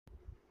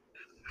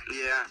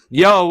Yeah.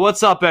 Yo,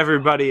 what's up,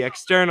 everybody?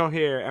 External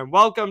here, and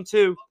welcome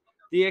to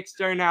the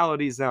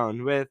Externality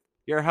Zone with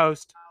your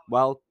host.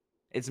 Well,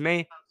 it's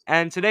me,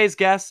 and today's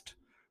guest,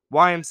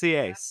 YMC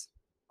Ace.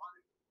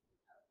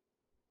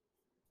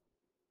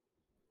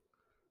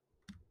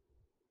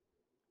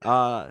 Can you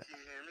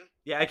hear me?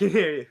 Yeah, I can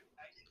hear you.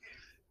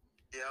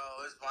 Yo,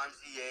 it's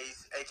YMC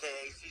Ace,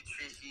 aka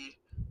C3C.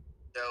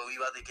 Yo, we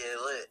about to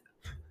get lit.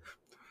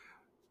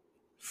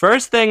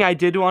 First thing I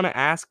did want to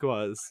ask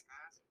was,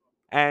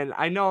 and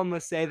I know I'm gonna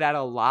say that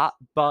a lot,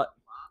 but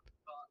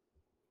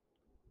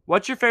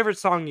what's your favorite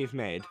song you've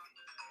made?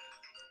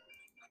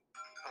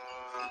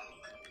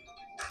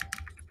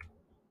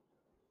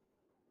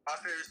 My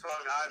favorite song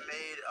I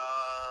made,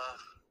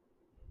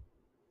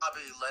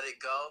 probably Let It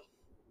Go.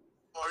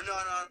 Or no.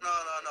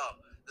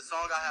 The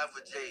song I have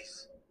with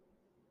Jace.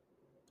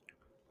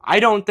 I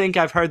don't think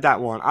I've heard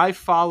that one. I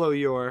follow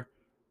your,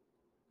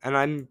 and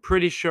I'm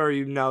pretty sure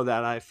you know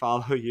that I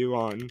follow you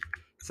on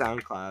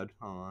SoundCloud.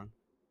 Hold on.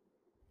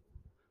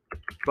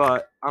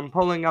 But I'm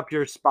pulling up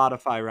your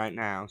Spotify right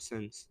now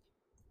since...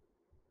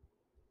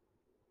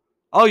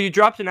 Oh, you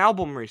dropped an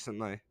album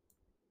recently.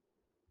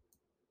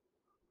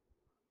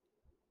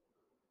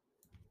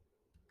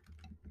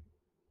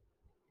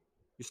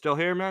 You still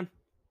here, man?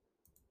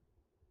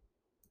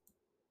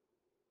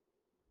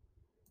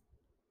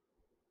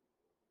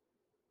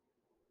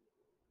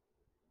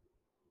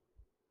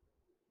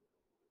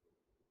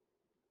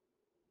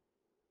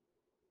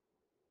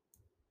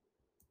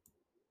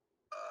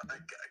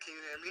 Can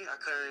you hear me? I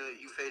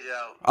couldn't. You faded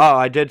out. Oh,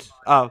 I did.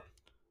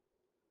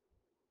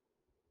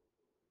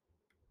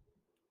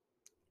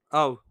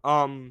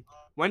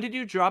 When did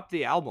you drop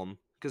the album?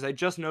 Because I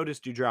just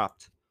noticed you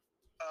dropped.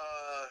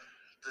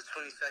 The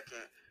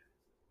 22nd.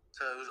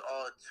 So it was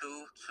all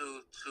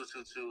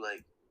two,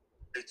 like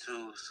big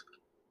twos.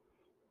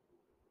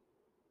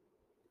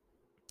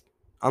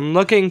 I'm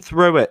looking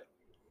through it.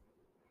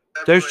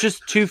 There's February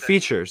just two 22nd.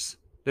 features.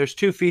 There's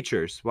two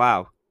features.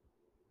 Wow.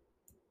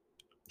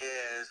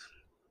 Yes,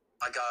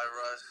 I got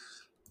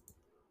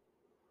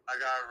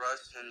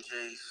Russ and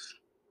Jace.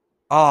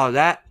 Oh,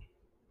 that...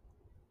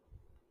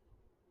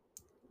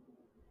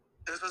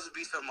 There's supposed to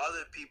be some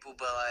other people,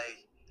 but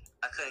like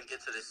I couldn't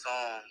get to the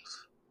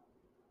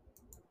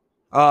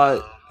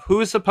songs. Who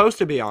is supposed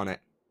to be on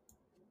it?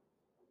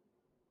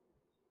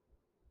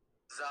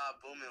 Zah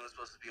Boomin was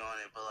supposed to be on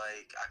it, but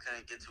like I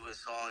couldn't get to his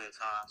song in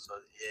time, so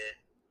yeah,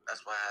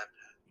 that's what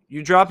happened.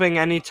 You dropping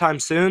anytime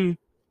soon?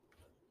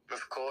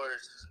 Of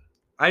course.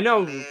 I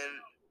know. Me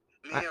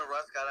and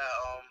Russ got an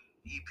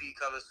EP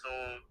coming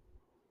soon,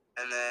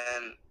 and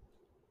then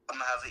I'm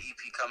gonna have an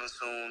EP coming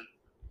soon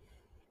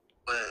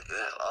with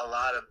a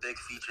lot of big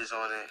features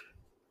on it.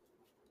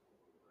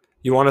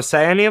 You want to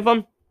say any of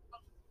them?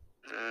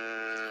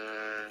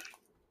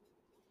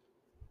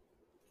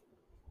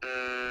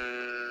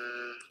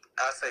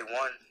 I'll say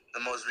one, the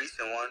most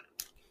recent one.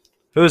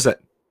 Who is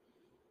it?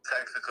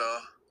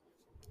 Texaco.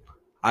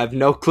 I have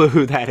no clue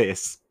who that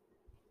is.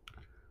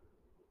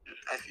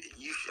 If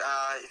you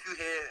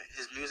hear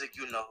his music,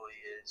 you know who he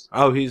is.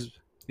 Oh, he's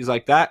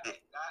like that? Yeah.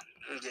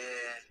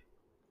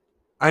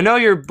 I know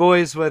you're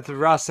boys with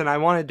Russ, and I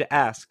wanted to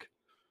ask,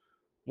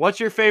 what's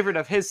your favorite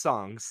of his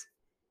songs?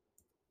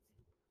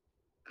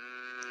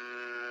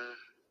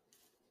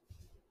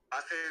 My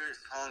favorite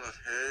song of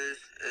his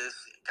is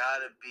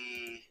gotta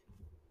be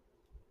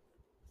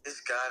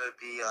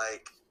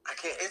like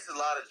it's a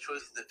lot of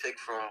choices to pick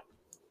from.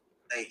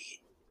 Like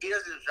he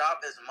doesn't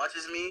drop as much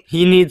as me.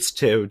 He needs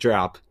to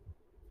drop.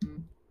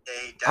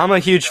 Yeah, I'm a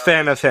huge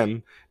fan of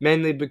him,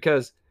 mainly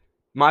because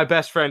my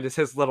best friend is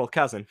his little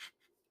cousin.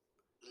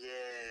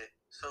 Yeah,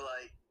 so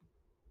like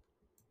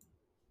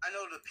I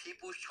know the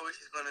people's choice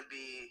is always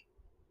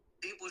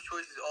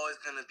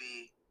gonna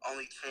be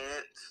Only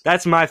Chance.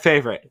 That's my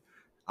favorite.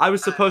 I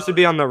was supposed to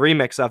be on the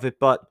remix of it,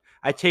 but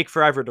I take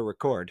forever to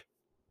record.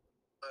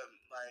 But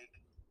like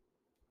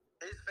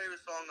his favorite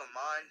song of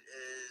mine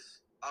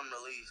is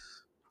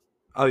Unreleased.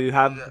 Oh, you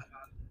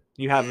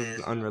have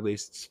it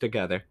unreleased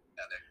together.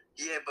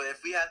 Yeah, but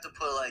if we have to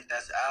put like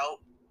that's out,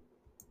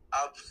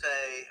 I'll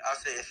say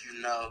If You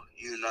Know,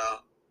 You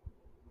Know.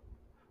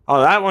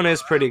 Oh, that one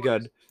is pretty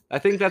good. I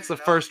think that's the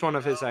first one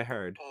of his I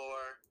heard.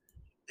 Or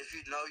If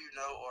You Know, You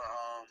Know, or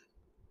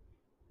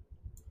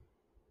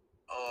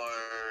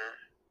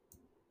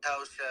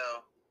Hell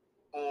Shell,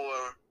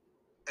 or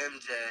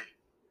MJ.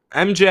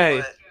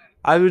 MJ,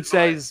 I would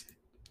say, is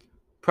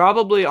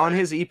probably on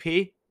his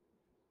EP.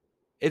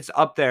 It's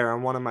up there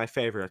on one of my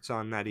favorites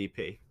on that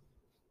EP.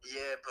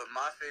 Yeah, but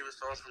my favorite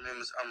song from him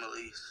is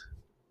Unreleased.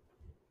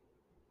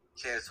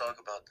 Can't talk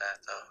about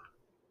that though.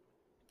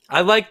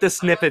 I like the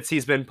snippets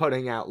he's been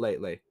putting out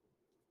lately.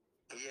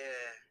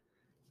 Yeah.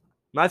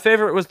 My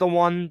favorite was the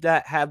one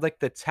that had like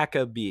the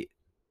Tekka beat.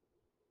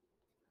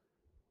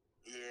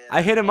 Yeah.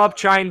 I hit him up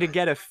trying to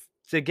get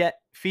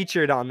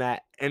featured on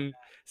that, and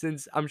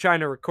since I'm trying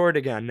to record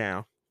again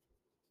now.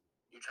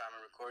 You trying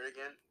to record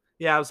again?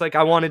 Yeah, I was like,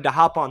 I wanted to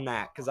hop on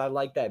that because I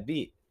like that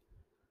beat.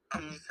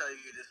 I'm gonna tell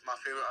you this. My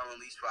favorite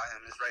Unreleased by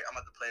him is right. I'm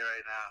about to play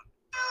right now.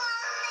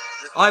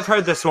 I've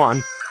heard this one.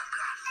 This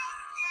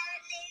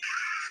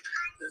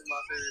is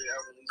my favorite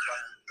album released by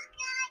him.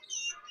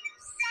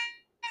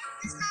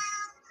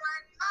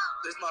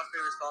 This is my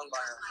favorite song by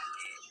him.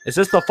 Is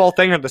this the full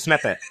thing or the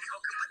snippet?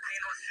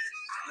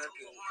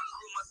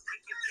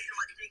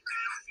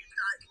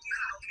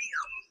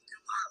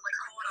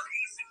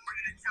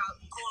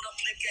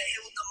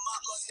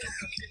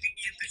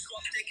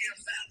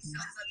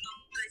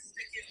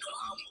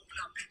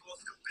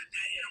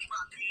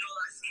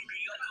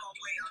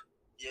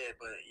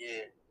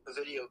 Yeah, the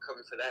video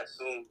coming for that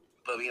soon,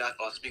 but we're not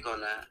gonna speak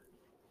on that.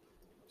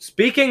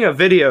 Speaking of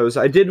videos,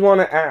 I did want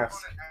to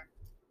ask.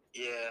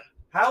 Yeah.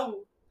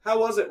 How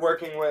was it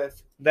working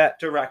with that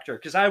director?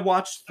 Because I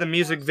watched the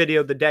music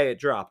video the day it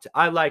dropped.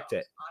 I liked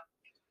it.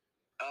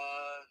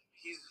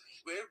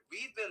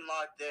 We've been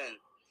locked in.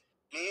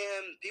 Me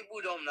and him, people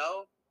who don't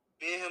know,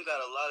 me and him got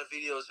a lot of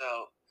videos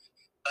out.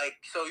 Like,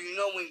 so you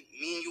know when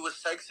me and you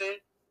was texting?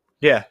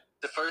 Yeah.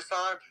 The first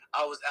time,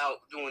 I was out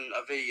doing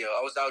a video.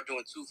 I was out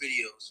doing 2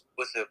 videos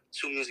with him,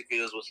 2 music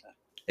videos with him.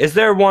 Is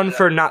there one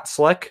for Not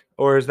Slick,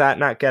 or is that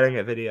not getting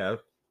a video?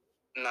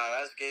 No,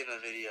 that's getting a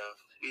video.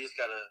 We just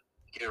gotta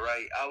get it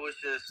right.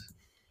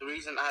 The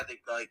reason I had to,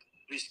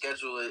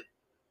 reschedule it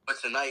for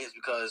tonight is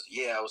because,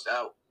 I was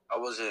out. I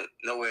wasn't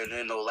nowhere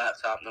near no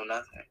laptop, no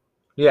nothing.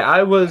 Yeah,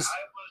 I was.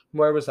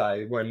 Where was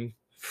I? When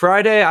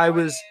Friday, I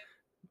was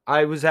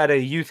at a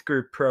youth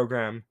group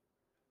program.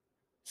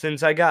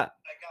 Since I got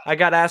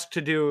asked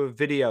to do a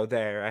video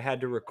there, I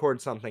had to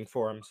record something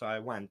for him, so I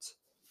went.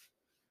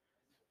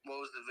 What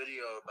was the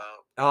video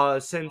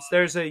about? Since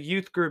there's a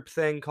youth group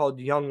thing called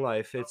Young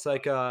Life, it's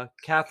like a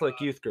Catholic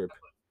youth group,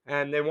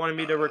 and they wanted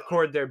me to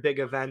record their big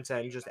event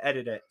and just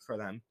edit it for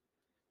them.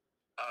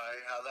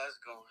 Alright, how that's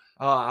going?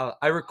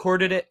 I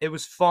recorded it. It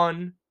was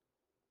fun.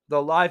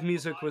 The live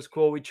music was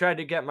cool. We tried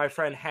to get my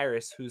friend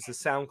Harris, who's a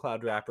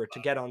SoundCloud rapper, to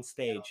get on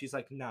stage. He's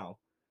like, no.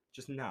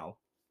 Just no.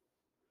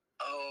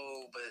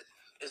 Oh, but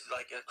it's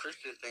like a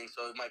Christian thing,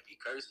 so it might be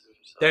cursing.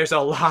 So. There's a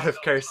lot of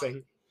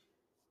cursing.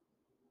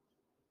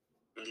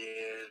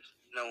 Yeah,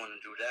 no one to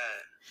do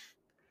that.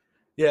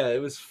 Yeah, it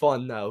was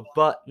fun, though.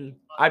 But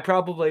I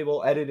probably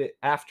will edit it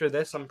after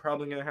this. I'm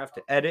probably going to have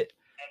to edit.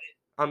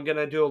 I'm going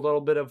to do a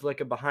little bit of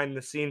like a behind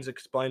the scenes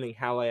explaining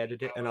how I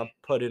edit it, and I'll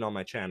put it on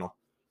my channel.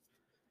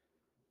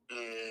 Yeah,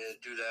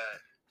 do that.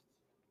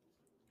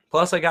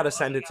 Plus, I got to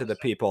send it to the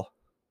people.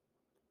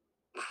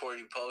 Before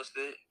you post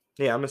it?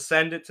 Yeah, I'm going to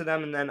send it to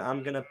them, and then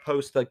I'm going to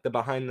post like the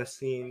behind the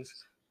scenes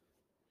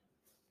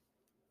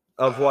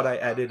of what I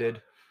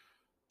edited.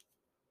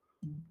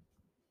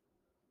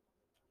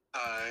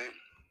 Alright.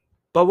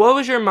 But what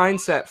was your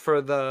mindset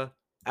for the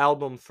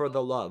album For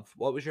the Love?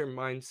 What was your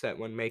mindset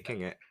when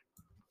making it?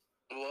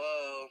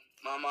 Well,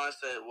 my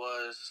mindset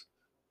was,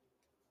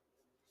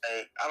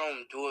 like, I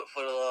don't do it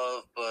for the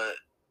love, but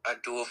I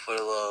do it for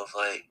the love.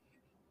 Like,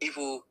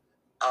 people,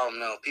 I don't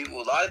know,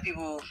 a lot of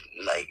people,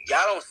 like,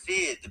 y'all don't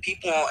see it. The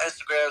people on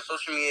Instagram,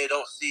 social media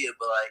don't see it,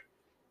 but,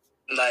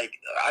 like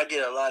I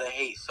get a lot of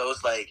hate, so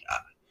it's like,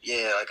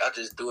 I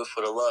just do it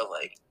for the love.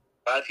 Like,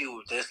 a lot of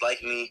people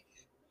dislike me.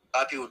 A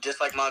lot of people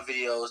dislike my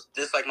videos,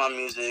 dislike my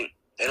music.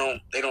 They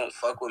don't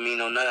fuck with me,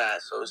 no none of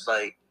that. So it's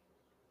like,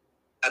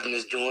 I've been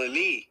just doing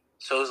me.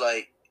 So it's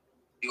like,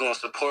 you gonna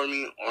support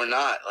me or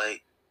not?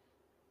 Like,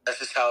 that's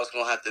just how it's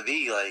gonna have to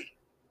be. Like,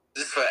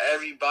 this is for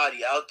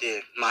everybody out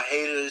there. My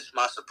haters,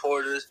 my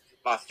supporters,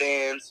 my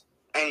fans,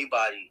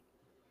 anybody.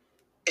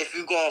 If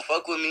you gonna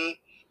fuck with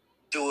me,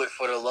 do it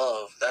for the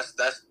love. That's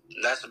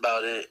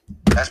about it.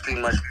 That's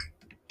pretty much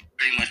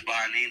why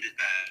I named it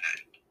that.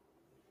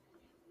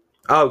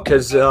 Oh,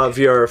 because of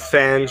your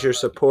fans, your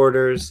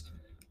supporters.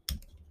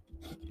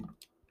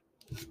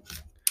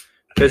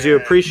 Because you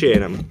appreciate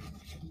them.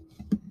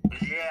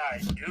 Yeah, I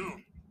do.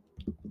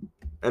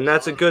 And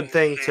that's a good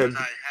thing to...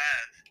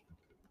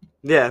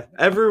 Yeah,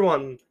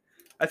 everyone...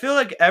 I feel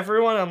like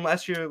everyone,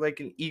 unless you're like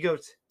an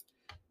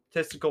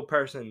egotistical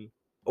person,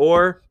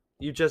 or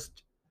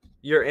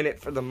you're in it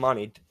for the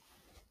money.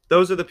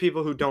 Those are the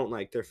people who don't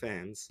like their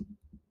fans.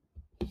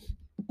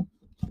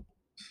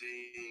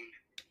 See,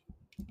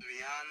 to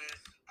be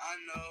honest, I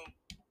know,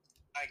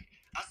 like,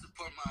 I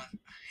support my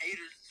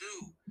haters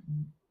too.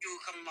 People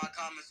come in my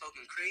comments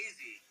talking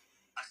crazy.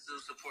 I still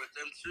support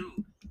them too.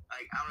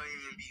 Like, I don't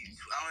even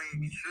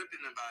be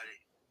tripping about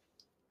it.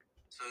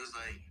 So it's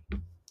like,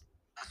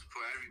 I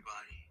support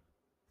everybody.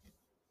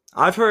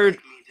 I've heard...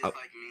 Like me,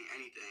 dislike me,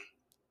 anything.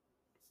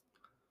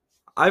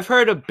 I've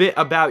heard a bit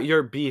about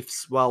your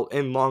beefs,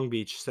 in Long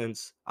Beach,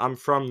 since I'm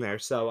from there,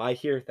 so I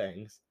hear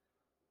things.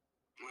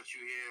 What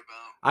you hear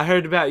about? I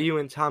heard about you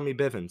and Tommy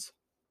Bivens.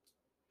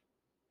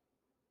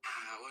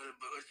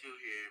 What you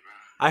hear,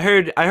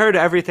 bro? I heard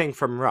everything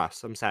from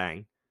Russ, I'm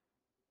saying.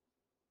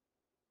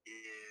 Yeah.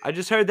 I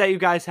just heard that you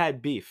guys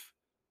had beef.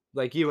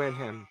 Like you and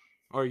him.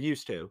 Or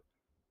used to.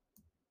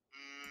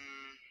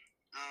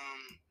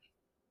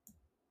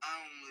 I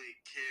don't really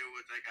care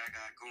what that guy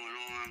got going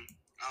on.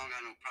 I don't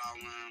got no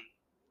problem.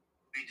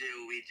 We did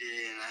what we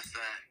did, and that's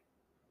that.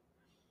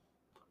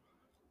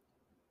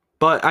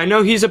 But I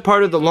know he's a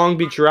part of the Long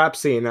Beach rap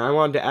scene, and I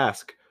wanted to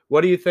ask, What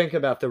do you think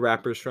about the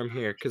rappers from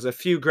here? Because a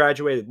few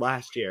graduated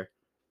last year.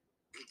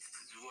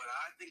 What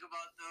I think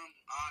about them,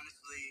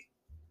 honestly,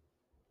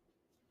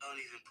 don't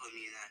even put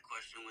me in that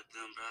question with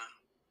them, bro.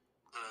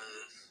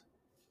 Cause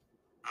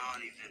I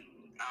don't even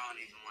want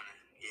to.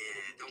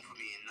 Yeah, don't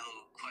put me in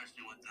no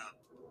question with them.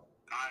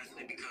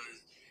 Honestly, because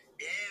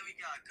yeah, we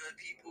got good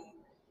people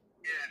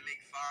here that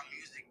make fine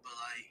music, but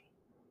like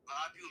a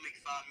lot of people make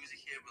fine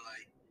music here, but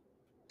like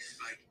it's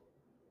like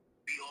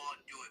we all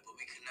do it, but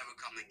we can never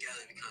come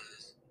together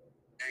because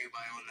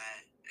everybody on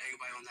that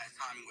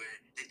time where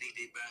they think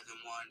they better than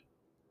one.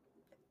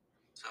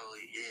 So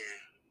yeah.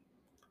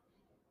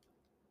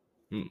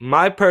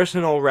 My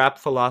personal rap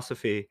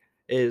philosophy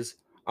is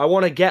I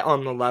want to get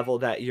on the level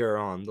that you're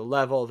on, the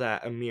level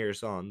that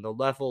Amir's on, the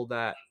level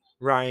that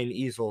Ryan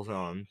Easel's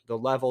on, the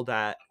level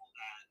that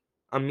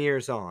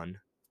Amir's on.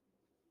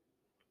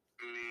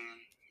 I mean,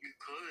 you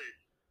could.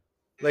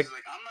 It's Like,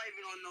 like I'm not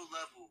even on no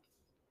level.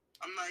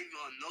 I'm not even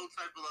on no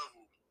type of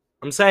level.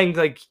 I'm saying,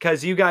 like,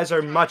 because you guys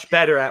are much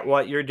better at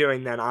what you're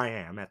doing than I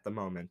am at the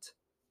moment.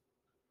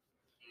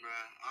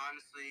 Bruh,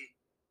 honestly,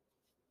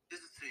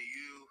 this is to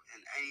you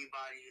and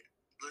anybody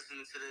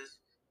listening to this.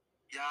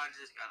 Y'all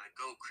just gotta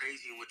go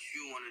crazy in what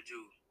you want to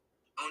do.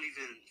 Don't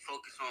even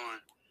focus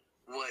on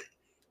what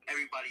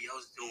everybody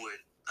else doing.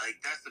 Like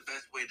that's the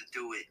best way to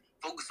do it.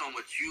 Focus on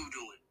what you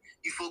doing.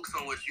 You focus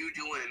on what you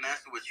doing and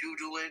master what you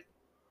doing.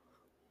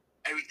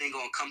 Everything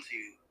gonna come to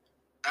you.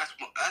 That's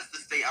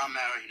the state I'm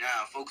at right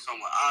now. Focus on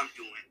what I'm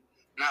doing,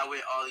 not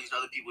what all these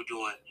other people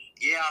doing.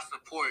 Yeah, I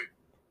support,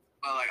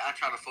 but like I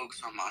try to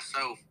focus on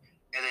myself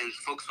and then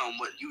focus on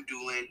what you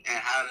doing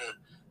and how to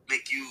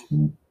make you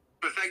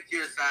perfect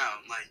your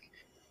sound. Like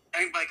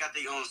everybody got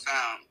their own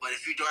sound, but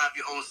if you don't have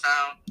your own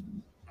sound,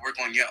 work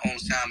on your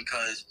own sound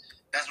because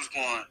that's what's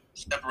going to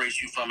separate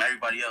you from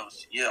everybody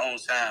else. Your own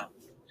sound,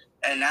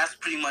 and that's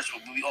pretty much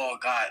what we all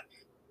got.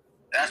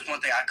 That's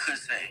one thing I could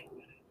say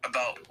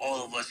about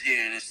all of us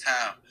here in this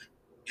town.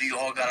 We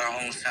all got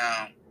our own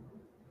sound.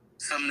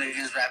 Some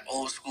niggas rap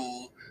old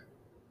school.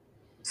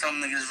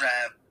 Some niggas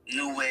rap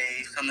new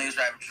wave. Some niggas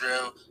rap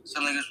drill.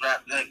 Some niggas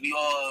rap like we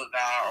all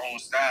got our own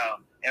style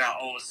and our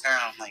own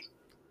sound, like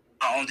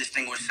our own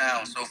distinguished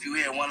sound. So if you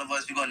hear one of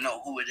us, you're gonna know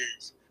who it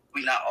is.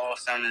 We not all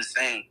sounding the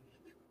same.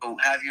 But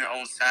have your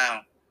own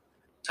sound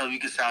so you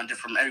can sound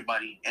different from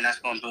everybody, and that's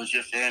gonna build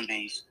your fan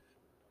base.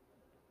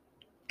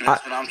 And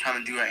that's what I'm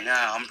trying to do right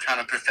now. I'm trying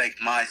to perfect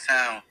my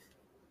sound.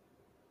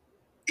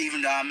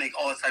 Even though I make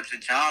all types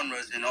of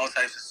genres and all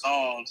types of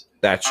songs.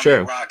 That's I true.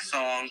 make rock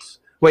songs.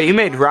 Wait, you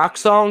made rock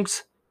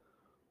songs?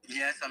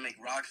 Yes, I make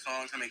rock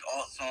songs. I make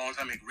alt songs.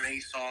 I make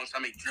rave songs.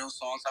 I make drill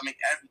songs. I make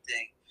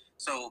everything.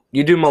 So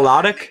you do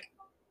melodic?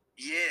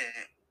 Yeah.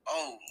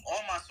 Oh,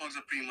 all my songs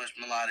are pretty much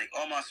melodic.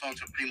 All my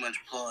songs are pretty much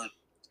plugged.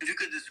 If you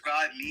could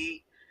describe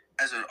me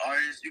as an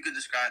artist, you could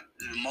describe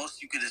the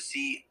most you could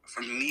see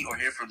from me or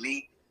hear from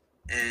me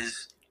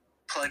is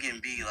plug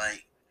and be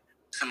like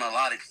some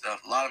melodic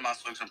stuff. A lot of my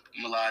songs are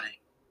melodic.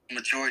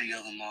 Majority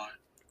of them are.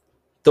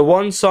 The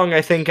one song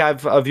I think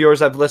of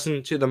yours I've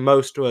listened to the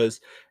most was,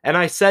 and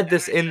I said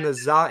this in the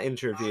Za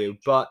interview,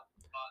 but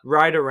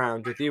Ride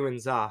Around with you and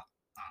Za.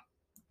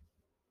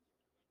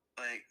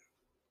 Like,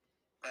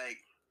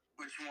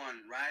 which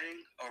one?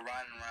 Riding or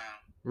riding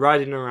around?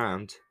 Riding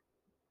Around.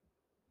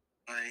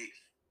 Like,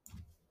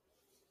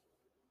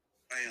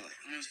 let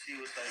me see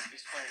what's like.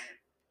 Explain it.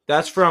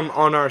 That's from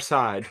On Our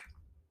Side.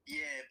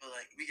 Yeah, but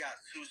like we got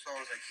two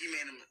songs. Like he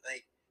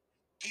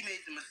made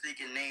the mistake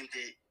and named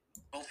it.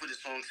 Both of the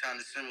songs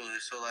sounded similar.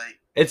 So like,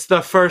 it's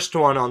the first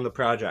one on the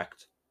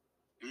project.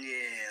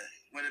 Yeah.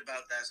 What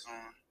about that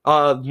song?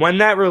 When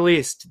that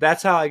released,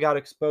 that's how I got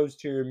exposed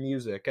to your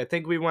music. I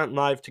think we went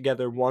live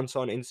together once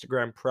on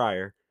Instagram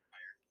prior.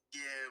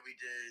 Yeah, we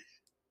did.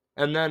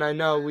 And then I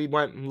know we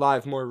went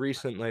live more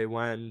recently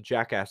when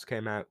Jackass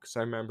came out, because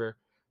I remember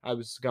I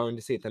was going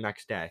to see it the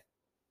next day.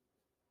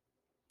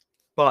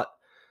 But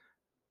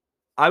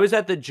I was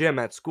at the gym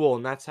at school,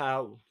 and that's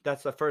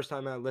the first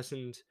time I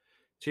listened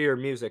to your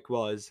music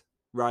was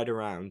Ride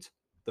Around,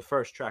 the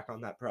first track on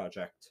that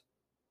project.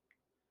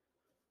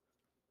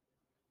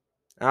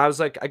 And I was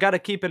like, I gotta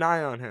keep an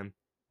eye on him.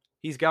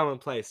 He's going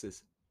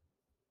places.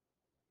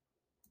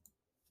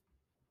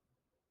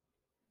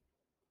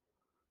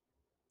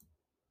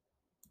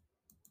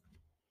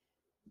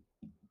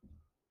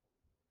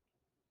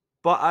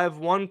 But I have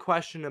one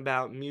question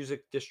about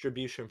music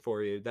distribution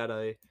for you that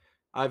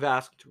I've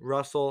asked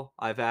Russell,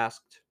 I've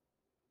asked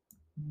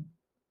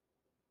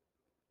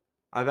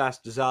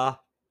Za.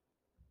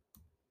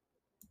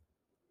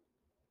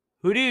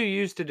 Who do you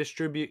use to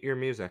distribute your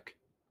music?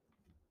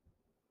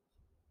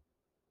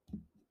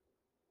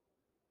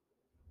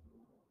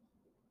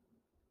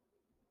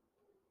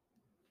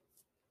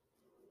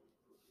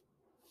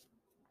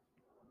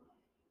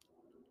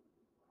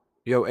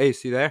 Yo,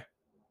 Ace, you there?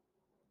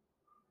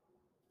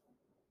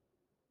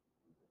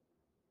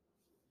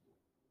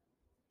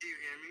 Do you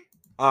hear me?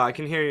 I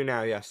can hear you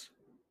now, yes.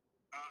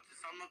 To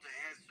sum up the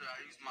answer, I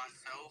use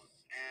myself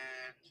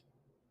and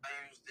I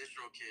use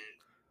DistroKid.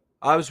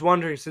 I was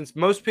wondering, since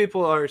most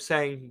people are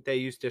saying they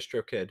use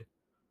DistroKid.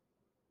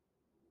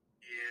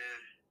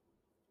 Yeah.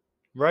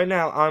 Right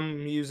now,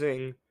 I'm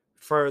using,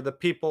 for the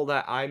people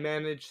that I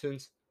manage,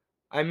 since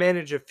I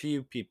manage a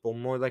few people,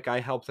 more like I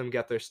help them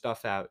get their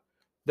stuff out.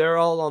 They're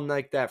all on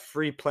like that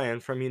free plan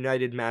from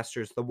United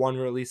Masters, the one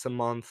release a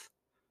month,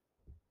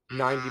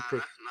 90%. That's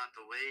not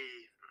the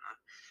way.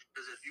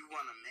 Because if you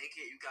want to make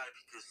it, you gotta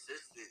be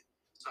consistent.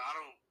 So I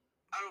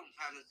don't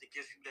have this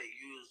against people that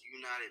use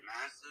United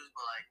Masters,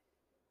 but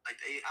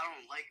I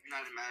don't like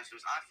United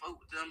Masters. I fuck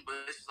with them,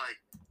 but it's like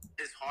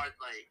it's hard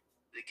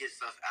to get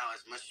stuff out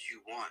as much as you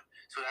want.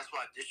 So that's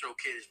why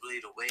DistroKid is really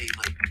the way.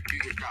 Like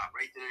you can drop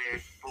right there,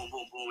 boom,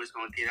 boom, boom. It's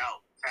gonna get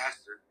out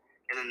faster,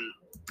 and then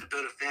to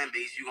build a fan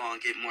base, you gonna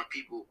get more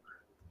people,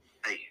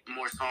 like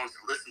more songs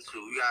to listen to.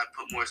 You gotta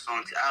put more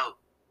songs out.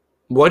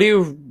 What do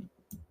you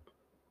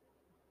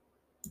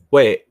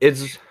wait?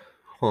 It's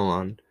hold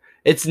on.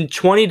 It's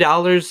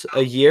 $20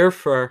 a year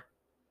for.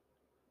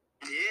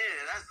 Yeah,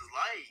 that's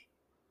light.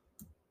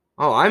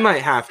 Oh, I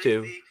might have 60,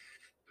 to.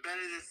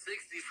 better than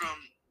 60 from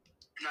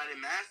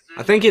United Masters.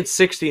 I think it's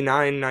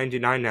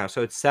 $69.99 now,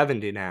 so it's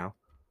 $70 now.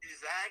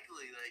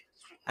 Exactly,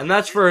 And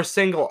that's for a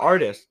single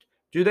artist.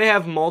 Do they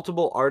have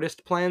multiple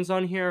artist plans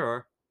on here,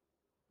 or?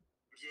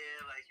 Yeah,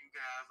 like you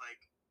can have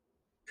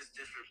it's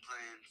different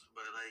plans,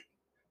 but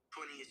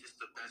 20 is just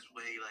the best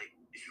way. Like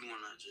if you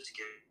wanna just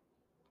get it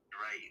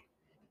right.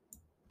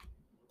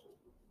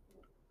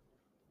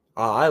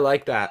 Oh, I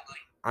like that.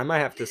 I might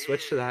have to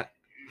switch to that.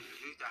 You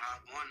need to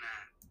hop on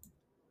that.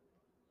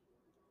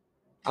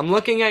 I'm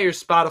looking at your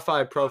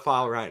Spotify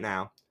profile right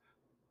now.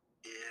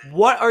 Yeah.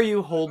 What are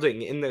you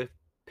holding in the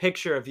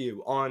picture of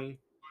you on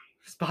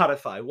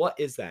Spotify? What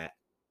is that?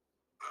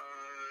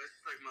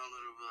 It's like my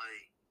little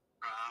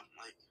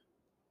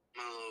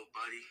my little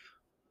buddy.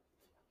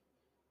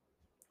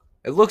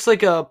 It looks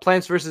like a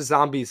Plants vs.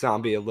 Zombies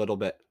zombie a little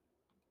bit.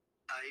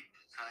 Tight.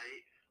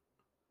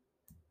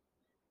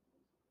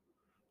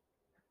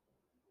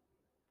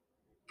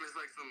 It's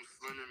like some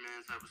Slender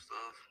Man type of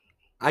stuff.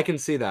 I can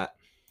see that.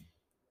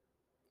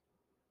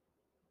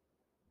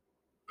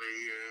 But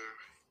yeah.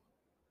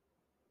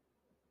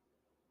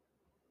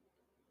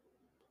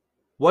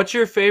 What's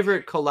your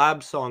favorite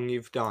collab song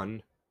you've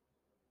done?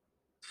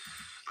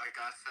 Like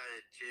I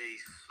said,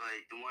 Jace,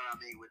 like the one I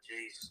made with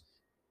Jace,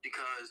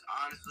 because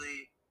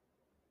honestly,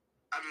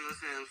 I've been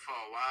listening to him for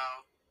a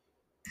while,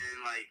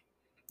 and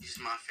he's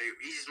my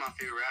favorite. He's just my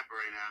favorite rapper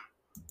right now.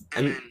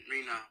 And then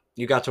Reno.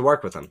 You got to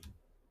work with him.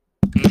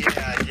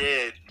 Yeah, I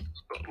did.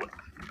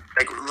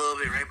 Like a little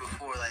bit right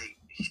before,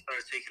 he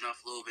started taking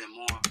off a little bit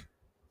more.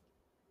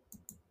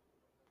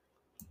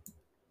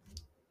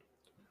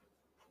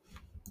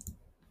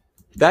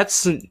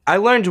 I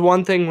learned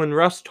one thing when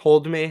Russ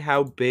told me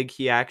how big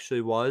he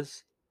actually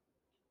was.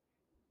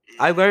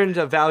 Yeah. I learned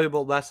a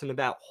valuable lesson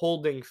about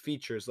holding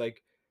features,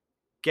 like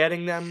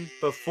getting them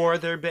before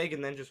they're big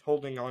and then just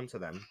holding on to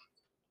them.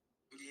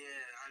 Yeah,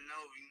 I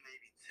know you may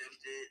be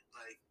tempted,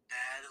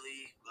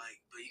 badly,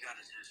 but you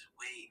gotta just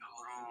wait,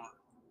 hold on.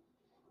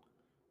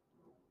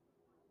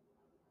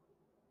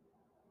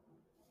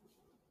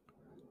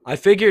 I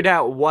figured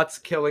out what's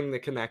killing the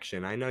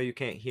connection. I know you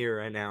can't hear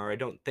right now, or I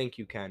don't think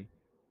you can.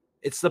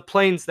 It's the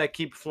planes that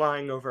keep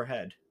flying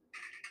overhead.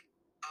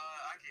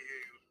 I can hear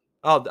you.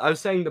 Oh, I was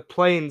saying the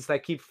planes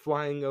that keep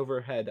flying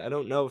overhead. I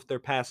don't know if they're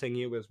passing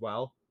you as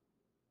well.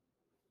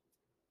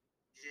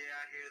 Yeah,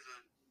 I hear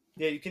them.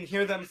 Yeah, you can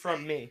hear them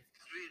from me.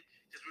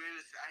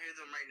 I hear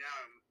them right now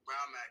where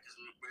I'm at because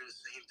we're in the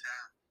same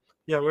town.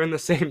 Yeah, we're in the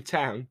same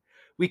town.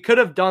 We could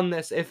have done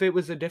this, if it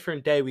was a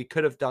different day, we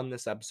could have done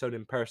this episode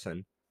in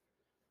person.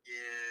 Yeah.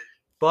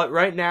 But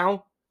right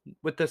now,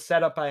 with the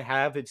setup I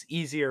have, it's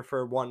easier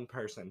for one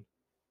person.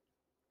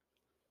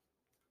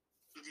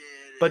 Yeah.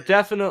 But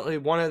definitely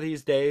one of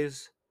these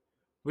days,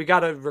 we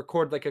gotta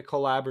record a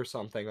collab or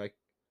something, like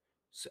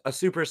a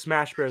Super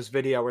Smash Bros.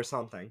 Video or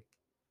something.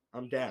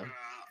 I'm down.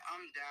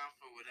 I'm down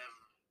for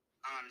whatever.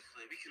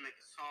 Honestly, we can make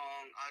a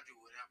song. I'll do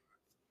whatever.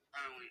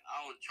 I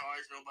don't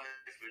charge nobody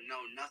for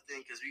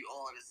nothing because we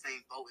all in the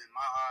same boat in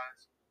my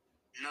eyes.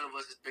 None of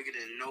us is bigger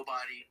than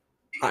nobody.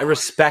 I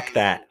respect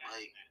that.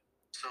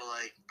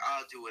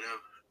 I'll do whatever.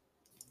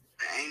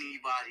 For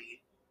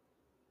anybody,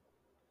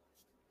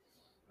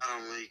 I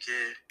don't really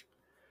care.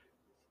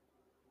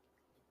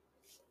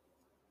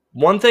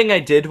 One thing I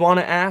did want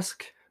to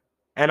ask,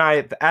 and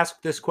I've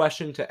asked this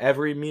question to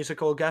every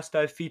musical guest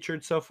I've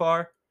featured so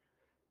far.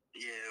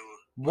 Yeah.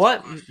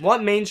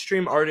 What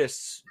mainstream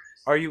artists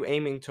are you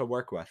aiming to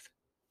work with?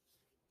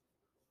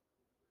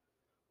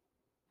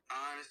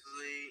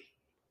 Honestly,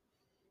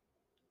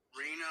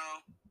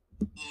 Reno,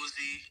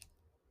 Uzi,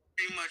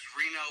 pretty much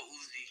Reno,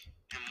 Uzi,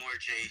 and more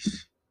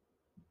Jace.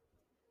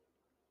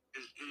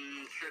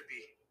 And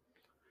Trippy.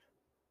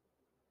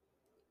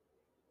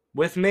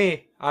 With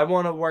me, I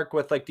want to work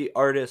with the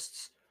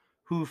artists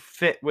who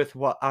fit with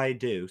what I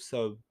do.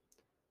 So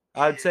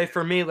I'd say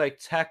for me,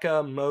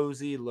 Tekka,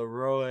 Mosey,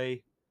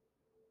 Leroy.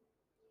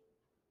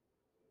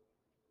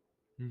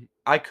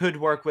 I could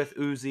work with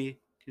Uzi,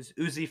 because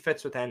Uzi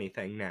fits with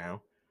anything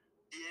now.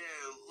 Yeah,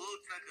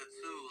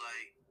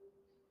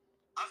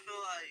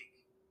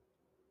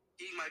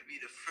 he might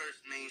be the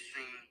first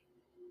mainstream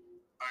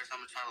artist I'm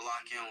gonna try to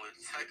lock in with.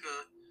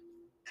 Tekka,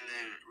 and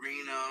then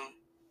Reno.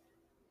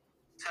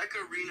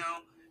 Tekka,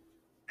 Reno,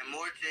 and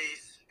more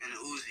Jace and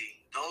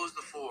Uzi. Those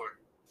the four.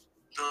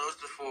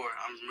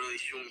 I'm really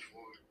shooting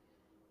for.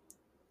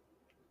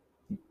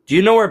 Do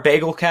you know where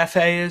Bagel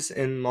Cafe is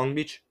in Long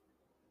Beach?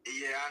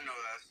 Yeah, I know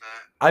that's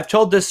that. I've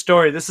told this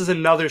story. This is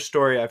another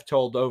story I've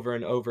told over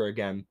and over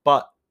again.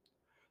 But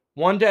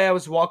one day I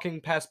was walking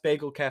past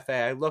Bagel Cafe.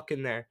 I look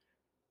in there.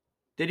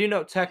 Did you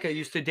know Tekka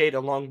used to date a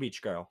Long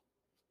Beach girl?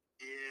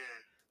 Yeah.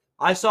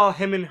 I saw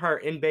him and her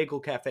in Bagel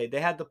Cafe.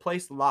 They had the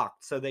place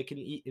locked so they can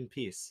eat in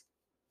peace.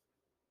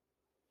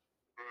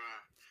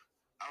 Bruh,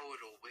 I would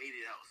have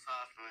waited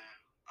outside for him.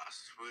 I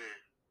swear.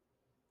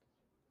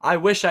 I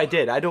wish I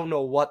did. I don't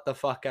know what the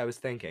fuck I was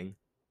thinking.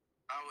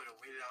 I would have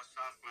waited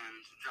outside for him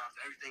to drop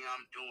everything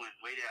I'm doing.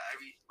 Waited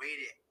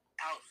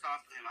outside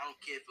for him. I don't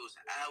care if it was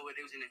an hour.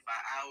 They was in it for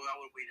an hour. I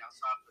would have waited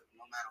outside for him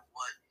no matter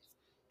what.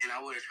 And I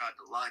would have tried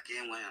to lock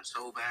in with him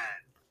so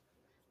bad.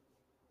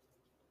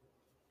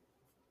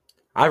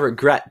 I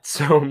regret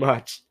so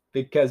much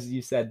because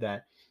you said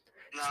that.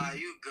 Nah,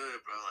 you good,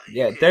 bro. Like,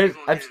 Yeah, you're gonna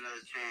get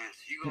another chance.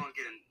 You're gonna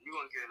get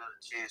another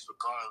chance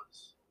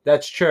regardless.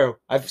 That's true.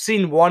 I've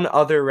seen one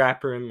other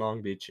rapper in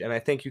Long Beach, and I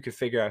think you could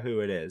figure out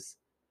who it is.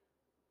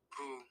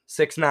 Who?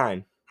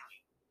 6ix9ine.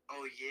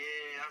 Oh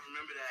yeah, I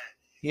remember that.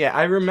 Yeah,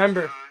 I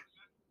remember.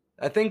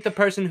 6ix9ine. I think the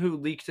person who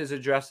leaked his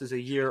address is a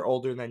year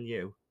older than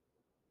you.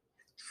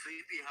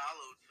 Sleepy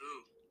Hollow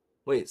too.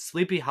 Wait,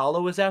 Sleepy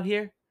Hollow was out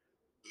here?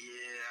 Yeah,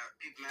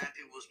 mad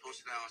people was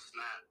posted that on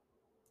Snap.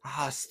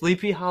 Ah,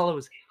 Sleepy Hollow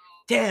was...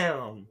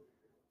 Damn!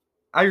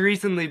 I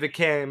recently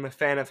became a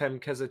fan of him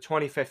because of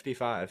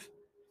 2055.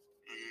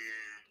 Yeah.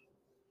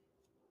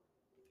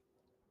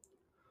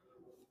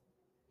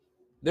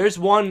 There's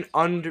one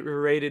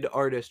underrated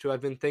artist who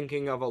I've been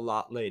thinking of a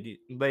lot lately.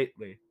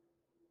 Who?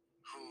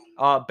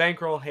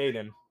 Bankroll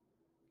Hayden.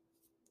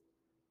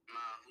 Nah,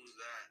 who's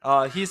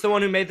that? He's the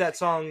one who made that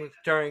song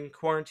during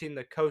quarantine,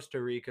 the Costa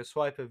Rica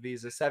Swipe a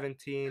Visa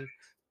 17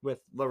 with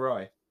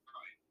Leroy.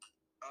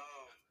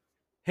 Oh.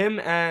 Him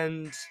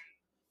and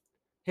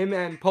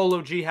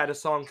Polo G had a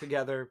song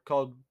together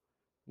called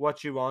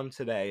 "What You On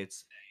Today."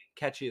 It's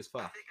catchy as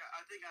fuck. I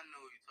think I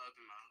know what you're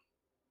talking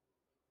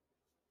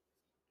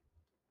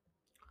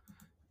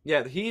about.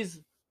 Yeah,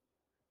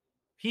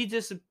 he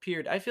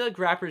disappeared. I feel like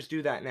rappers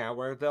do that now,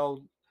 where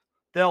they'll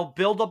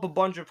build up a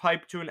bunch of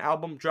hype to an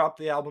album, drop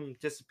the album,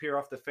 disappear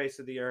off the face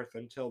of the earth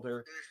until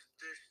they're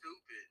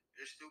stupid.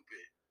 They're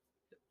stupid.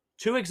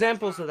 Two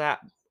examples of that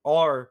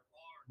are,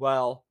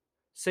 well,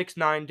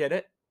 6ix9ine did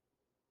it.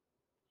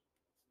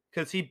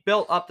 Because he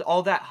built up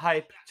all that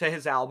hype to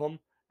his album.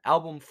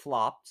 Album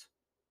flopped.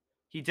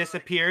 He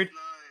disappeared.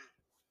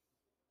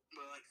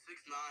 But like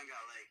 6ix9ine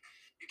got like,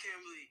 you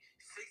can't really,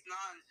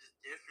 6ix9ine is just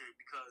different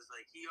because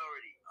like he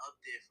already up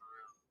there for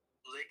real.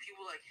 Like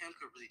people like him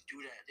could really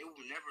do that. They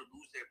will never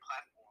lose their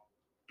platform,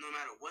 no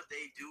matter what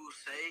they do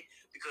say,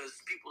 because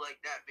people like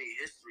that made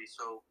history.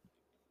 So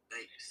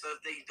like stuff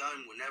they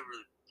done will never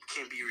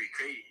can be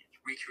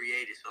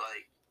recreated. So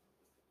like,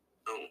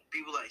 so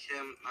people like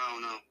him, I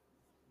don't know.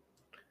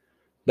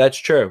 That's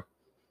true.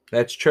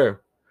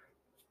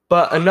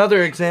 But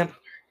another example.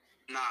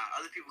 Nah,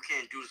 other people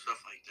can't do stuff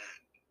like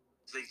that.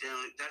 So they're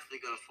definitely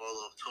gonna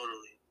fall off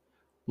totally.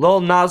 Lil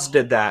Nas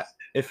did that.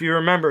 If you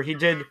remember, he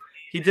did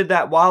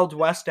that Wild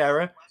West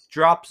era,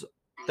 drops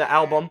the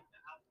album,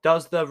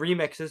 does the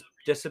remixes,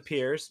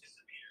 disappears,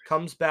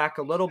 comes back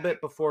a little bit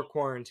before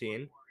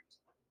quarantine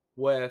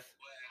with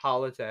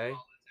Holiday,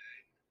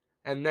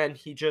 and then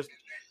he just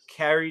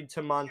carried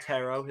to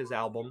Montero his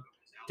album,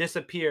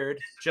 disappeared,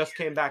 just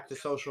came back to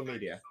social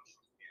media.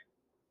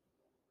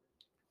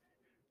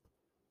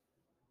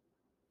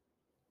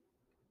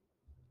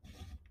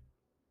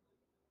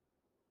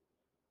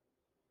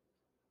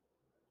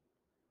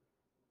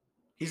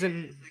 It's a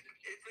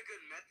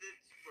good method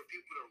for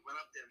people to run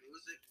up their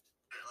music,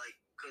 like,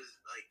 cause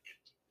like,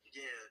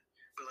 yeah,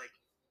 but like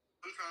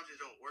sometimes it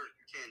don't work.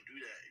 You can't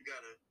do that. You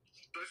gotta,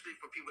 especially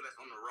for people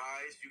that's on the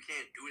rise, you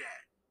can't do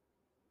that.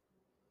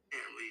 You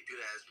can't really do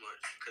that as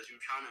much because you're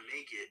trying to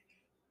make it.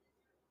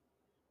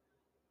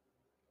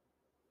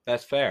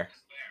 That's fair.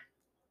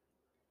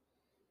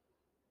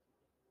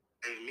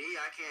 And me,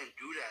 I can't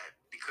do that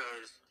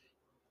because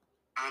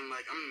I'm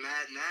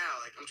mad now.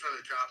 Like I'm trying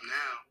to drop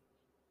now.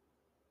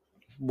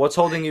 What's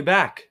holding you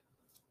back?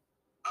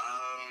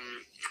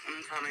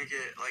 I'm trying to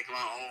get like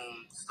my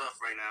own stuff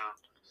right now.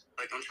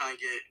 Like I gotta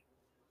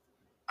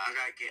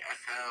get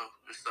FL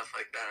and stuff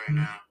like that right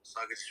now,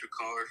 so I can just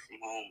record from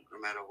home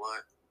no matter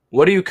what.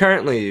 What do you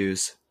currently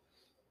use?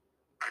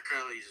 I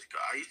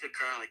used to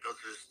currently go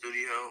to the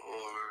studio,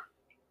 or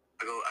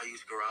I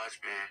use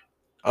GarageBand.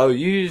 Oh,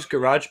 you use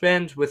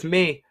GarageBand? With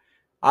me,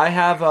 I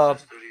have a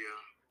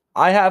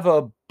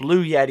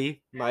Blue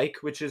Yeti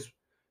mic, which is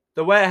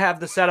the way I have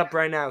the setup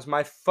right now is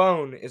my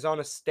phone is on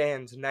a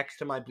stand next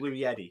to my Blue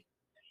Yeti.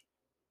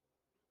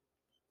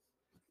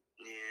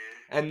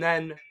 Yeah. And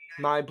then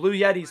my Blue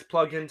Yeti's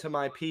plugged into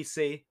my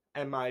PC,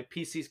 and my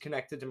PC's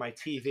connected to my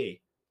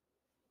TV.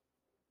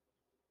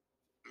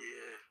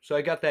 So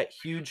I got that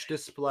huge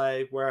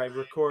display where I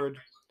record,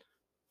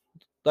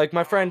 like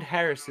my friend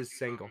Harris's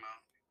single.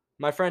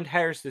 My friend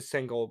Harris's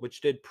single,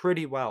 which did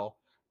pretty well.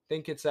 I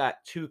think it's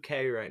at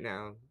 2K right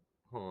now.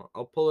 Hold on.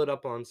 I'll pull it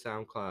up on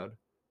SoundCloud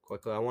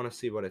quickly. I want to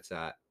see what it's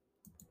at.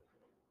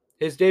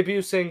 His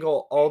debut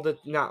single,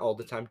 not all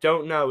the time,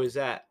 Don't Know, is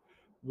at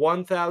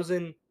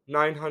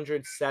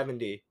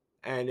 1,970,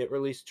 and it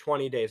released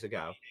 20 days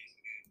ago.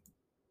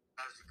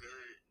 That's good.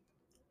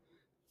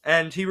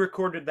 And he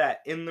recorded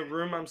that in the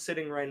room I'm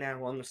sitting right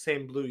now on the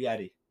same Blue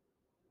Yeti.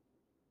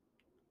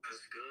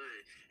 That's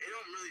good. It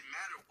don't really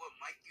matter what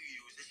mic you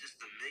use. It's just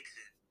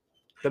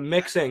the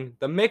mixing.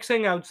 The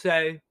mixing, I would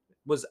say,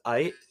 was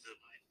aight.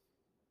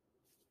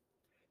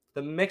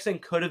 The mixing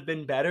could have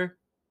been better,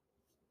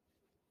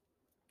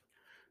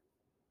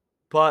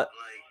 but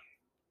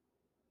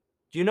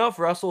do you know if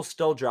Russell's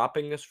still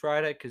dropping this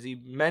Friday? Because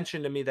he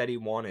mentioned to me that he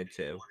wanted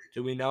to.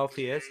 Do we know if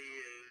he is? Yeah, he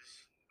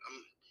is.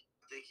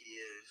 I think he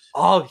is.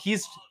 Oh,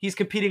 he's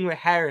competing with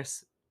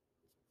Harris.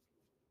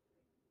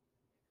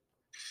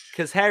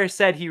 Because Harris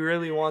said he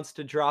really wants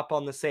to drop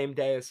on the same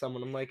day as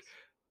someone. I'm like,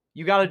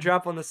 you got to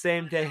drop on the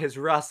same day as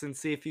Russ and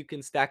see if you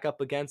can stack up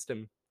against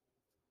him.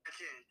 I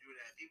can't do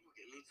that. People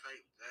get me tight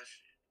with that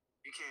shit.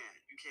 You can't.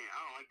 I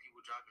don't like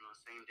people dropping on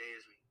the same day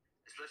as me.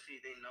 Especially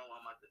if they know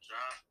I'm at the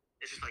drop.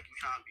 It's just like you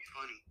trying to be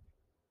funny.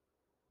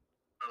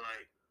 But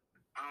like,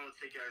 I don't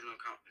take it as no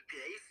competition.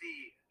 They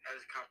see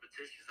as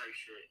competition type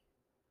shit.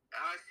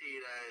 I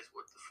see it as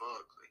what the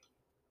fuck. Like,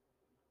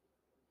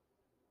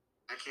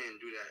 I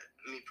can't do that.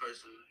 Me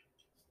personally.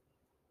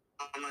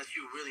 Unless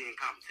you're really in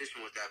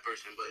competition with that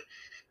person. But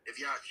if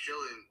y'all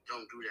chilling,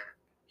 don't do that.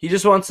 He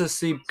just wants to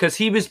see, because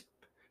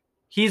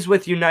he's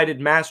with United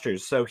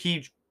Masters, so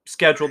he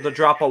scheduled the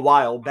drop a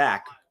while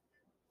back.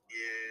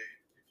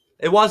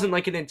 Yeah. It wasn't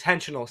like an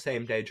intentional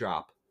same day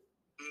drop.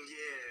 Yeah.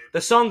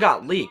 The song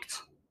got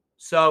leaked,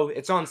 so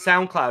it's on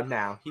SoundCloud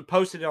now. He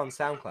posted it on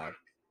SoundCloud. I'm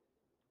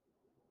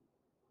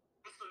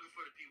looking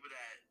for the people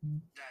that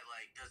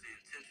like does it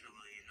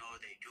intentionally and know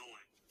what they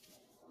doing.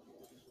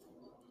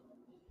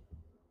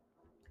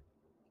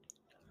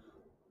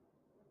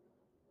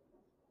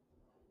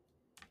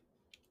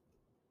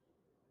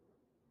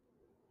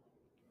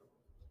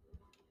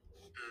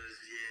 Because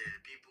yeah,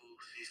 people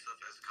see stuff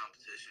as a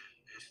competition.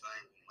 It's not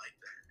even like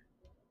that.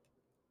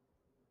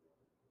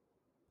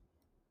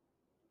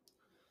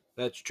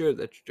 That's true.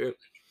 That's true.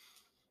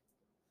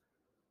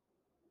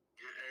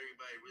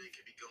 Everybody really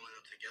could be going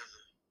up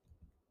together.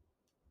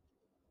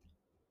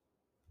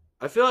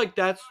 I feel like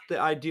that's the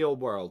ideal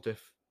world.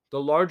 If the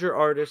larger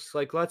artists,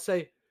 like let's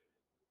say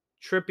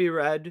Trippie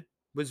Redd,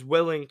 was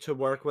willing to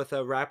work with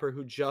a rapper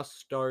who just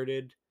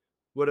started,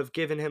 would have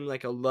given him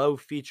like a low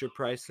feature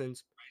price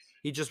since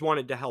he just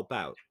wanted to help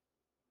out.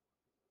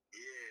 Yeah.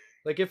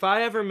 Like if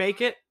I ever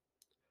make it,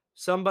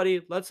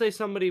 let's say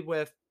somebody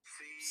with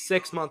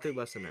 6 monthly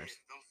listeners.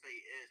 Don't say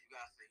if, you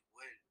gotta say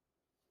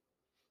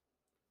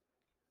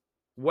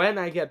when. When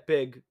I get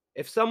big,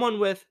 if someone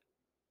with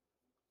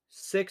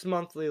 6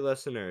 monthly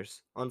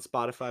listeners on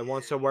Spotify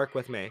wants to work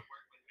with me,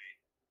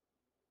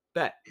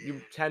 bet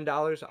you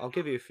 $10, I'll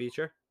give you a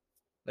feature,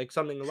 like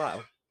something low. Nah, not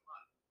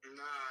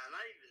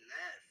even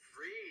that.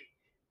 Free.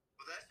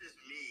 Well, that's just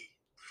me.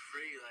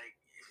 Free, like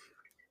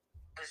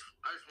I just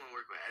want to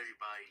work with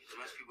everybody. As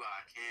much people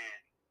I can.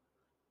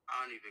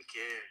 I don't even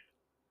care.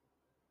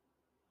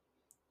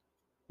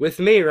 With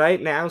me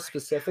right now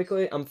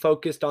specifically, I'm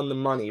focused on the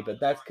money, but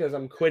that's because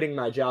I'm quitting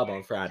my job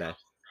on Friday.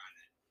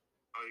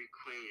 Oh, you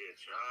quitting your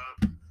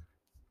job?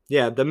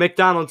 Yeah, the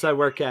McDonald's I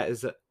work at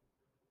is a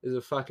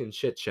fucking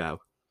shit show.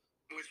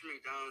 Which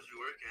McDonald's you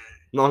work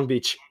at? Long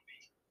Beach.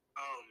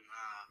 Oh,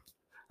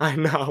 nah. I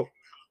know.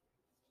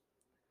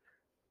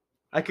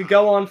 I could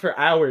go on for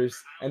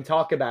hours and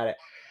talk about it,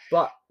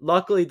 but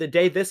luckily the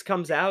day this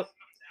comes out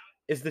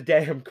is the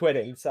day I'm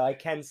quitting, so I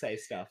can say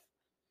stuff.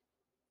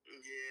 Yeah,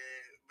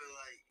 but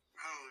like,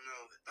 I don't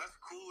know. That's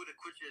cool to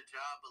quit your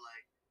job, but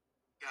like,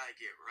 you gotta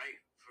get right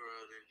for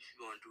real. Then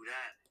you're gonna do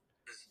that.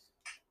 This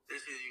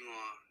is you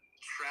gonna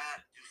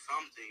trap, do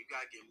something. You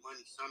gotta get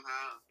money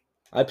somehow.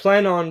 I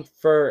plan on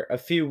for a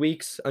few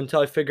weeks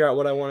until I figure out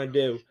what I want to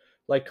do,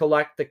 like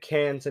collect the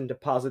cans and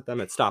deposit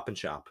them at Stop and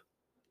Shop.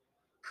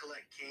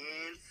 Collect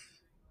cans?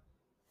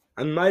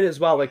 I might as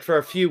well, like for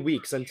a few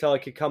weeks until I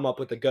could come up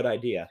with a good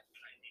idea.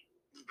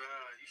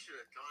 Bruh, you should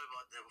have thought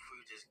about that before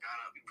you just got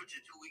up. You put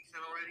your 2 weeks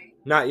in already?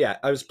 Not yet.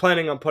 I was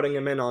planning on putting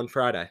them in on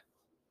Friday.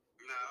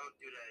 No, don't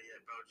do that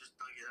yet, bro. Just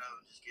thug it out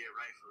and just get it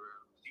right for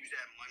real. Use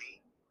that money.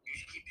 You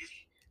should keep this.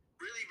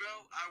 Really, bro,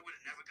 I would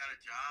have never got a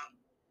job.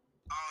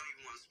 I don't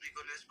even want to speak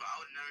on this, but I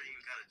would have never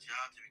even got a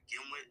job to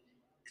begin with.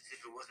 It's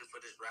if it wasn't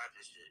for this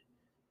rapping shit.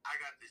 I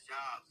got this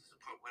job to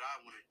support what I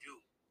want to do.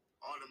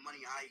 All the money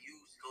I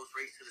use goes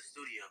right to the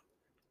studio.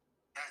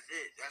 That's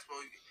it. That's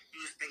what you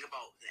just think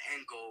about the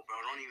end goal,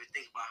 bro. Don't even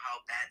think about how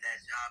bad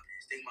that job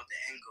is. Think about the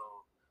end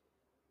goal.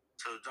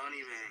 So don't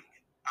even.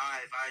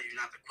 I advise you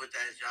not to quit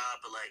that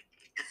job, but like,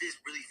 if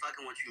it's really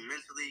fucking with you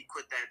mentally,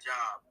 quit that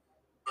job.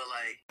 But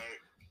like,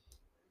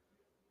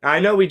 I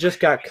know we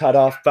just got cut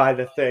off by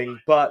the thing,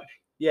 but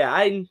Yeah,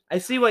 I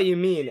see what you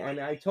mean, and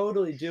I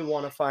totally do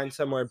want to find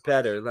somewhere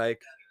better.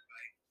 Like,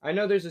 I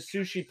know there's a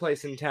sushi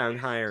place in town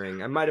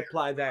hiring. I might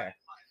apply there.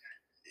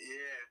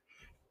 Yeah,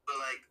 but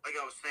like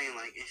I was saying,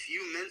 like if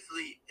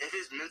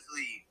it's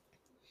mentally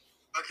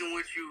fucking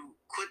with you,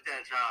 quit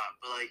that job.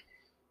 But like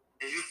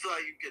if you feel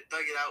like you can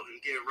thug it out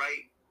and get it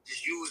right,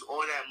 just use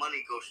all that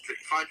money, go straight,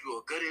 find you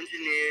a good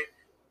engineer,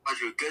 find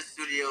you a good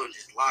studio, and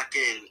just lock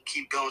in.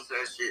 Keep going to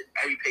that shit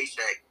every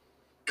paycheck,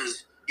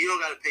 because you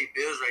don't gotta pay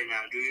bills right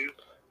now, do you?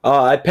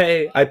 I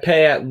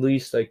pay at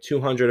least like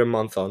 $200 a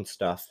month on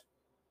stuff.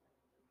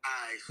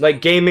 So,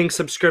 like gaming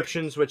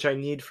subscriptions, which I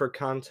need for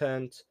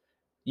content,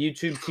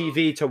 YouTube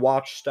TV to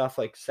watch stuff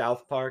like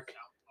South Park.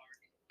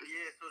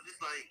 Yeah, so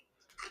just like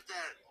put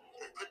that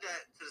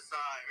to the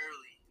side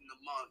early in the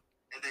month,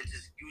 and then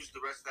just use the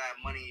rest of that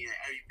money in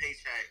every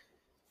paycheck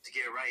to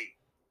get right.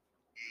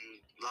 And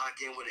lock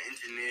in with an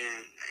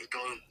engineer and go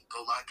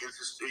lock into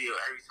the studio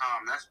every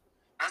time.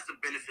 That's the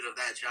benefit of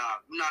that job.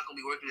 You're not gonna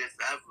be working there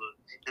forever,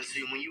 and so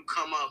when you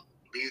come up,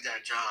 leave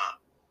that job.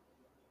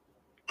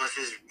 Unless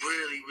it's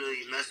really,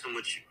 really messing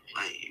with you,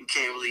 like you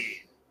can't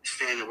really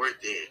stand to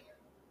work there.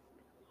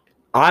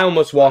 I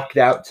almost walked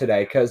out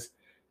today because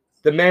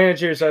the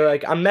managers are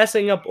like, I'm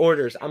messing up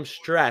orders. I'm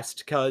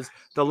stressed because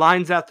the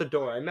line's out the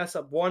door. I mess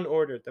up one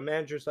order. The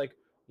manager's like,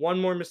 one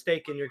more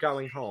mistake and you're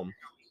going home.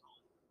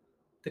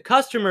 The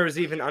customer is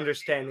even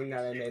understanding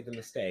that I made the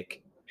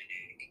mistake.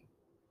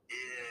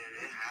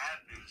 Yeah, it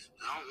happens.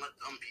 Don't let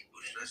them people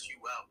stress you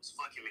out. It's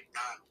fucking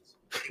McDonald's.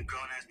 You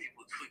grown ass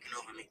people tweaking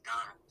over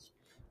McDonald's.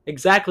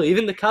 Exactly.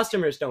 Even the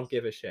customers don't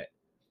give a shit.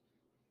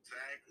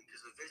 Exactly, because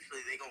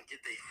eventually they gonna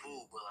get their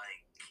food, but like,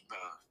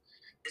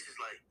 it's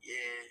just like,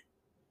 yeah,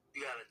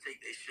 you gotta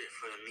take their shit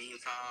for the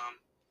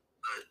meantime.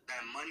 But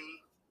that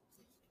money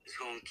is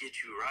gonna get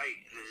you right,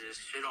 and it's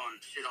just shit on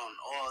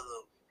all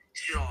the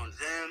shit on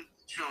them,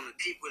 shit on the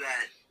people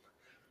that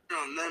shit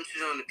on them,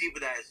 shit on the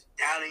people that's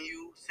doubting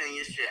you, saying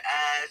your shit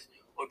ass,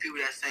 or people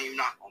that saying you're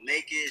not gonna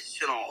make it.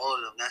 Shit on all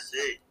of them. That's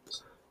it.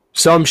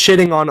 So I'm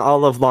shitting on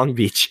all of Long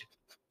Beach.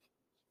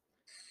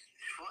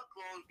 Fuck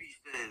Long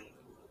Beach then.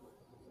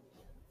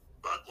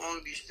 Fuck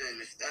Long Beach then.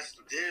 If that's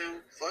the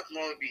deal, fuck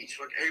Long Beach.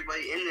 Fuck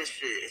everybody in this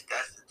shit. If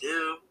that's the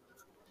deal.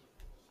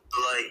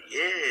 But like,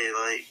 yeah,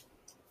 like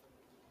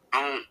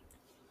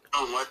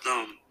don't let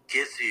them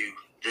get to you.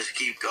 Just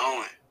keep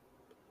going.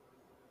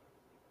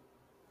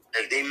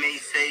 Like they may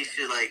say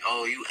shit like,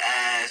 "Oh, you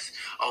ass."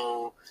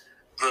 Oh,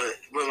 but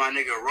with my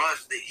nigga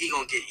Russ,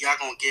 y'all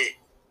gonna get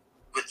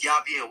with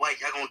y'all being white,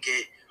 y'all gonna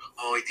get.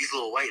 Oh, these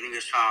little white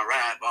niggas trying to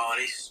rap.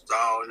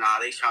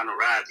 They trying to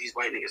rap. These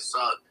white niggas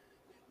suck.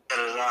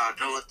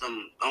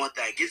 Don't let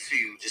that get to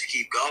you. Just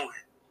keep going.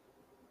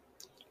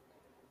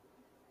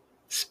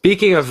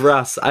 Speaking of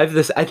Russ, I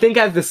think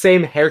I have the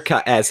same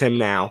haircut as him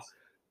now.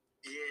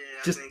 Yeah,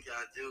 I think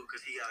I do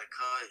because he got a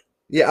cut.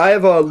 Yeah,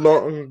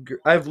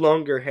 I have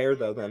longer hair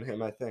though than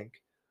him, I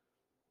think.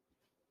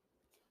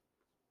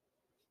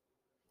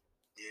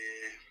 Yeah.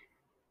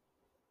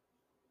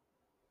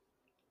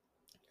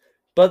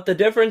 But the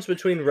difference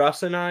between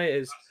Russ and I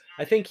is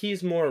I think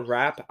he's more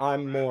rap,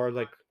 I'm more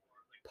like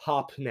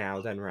pop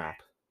now than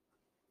rap.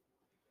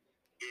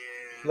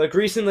 Yeah. Like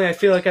recently I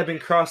feel like I've been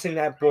crossing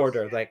that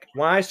border. Like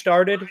when I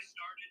started,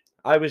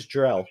 I was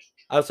drill.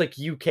 I was like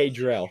UK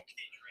drill.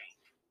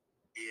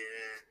 Yeah.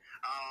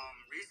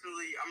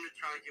 Recently I'm just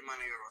trying to get my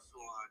nigga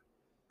Russell on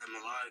the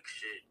melodic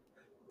shit.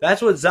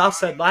 That's what Zal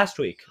said last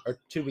week or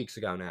 2 weeks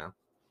ago now.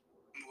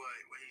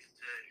 What he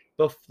said?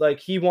 But like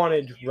he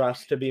wanted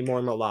Russ to be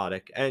more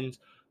melodic, and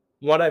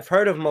what I've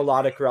heard of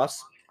melodic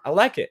Russ, I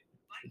like it.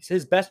 It's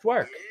his best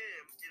work. Yeah,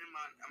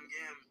 I'm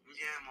getting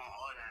him on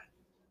all that.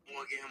 I'm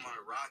gonna get him on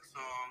a rock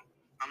song.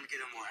 I'm gonna get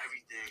him on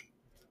everything.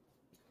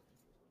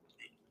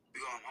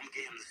 I'm gonna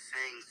get him to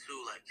sing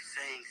too, like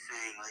sing.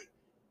 Like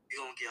we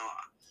gonna get on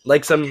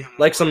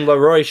like some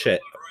Leroy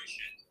shit.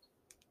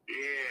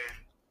 Yeah.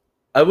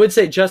 I would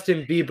say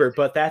Justin Bieber,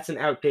 but that's an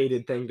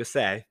outdated thing to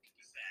say.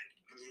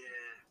 Yeah.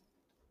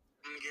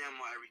 I'm gonna get him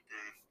on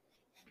everything.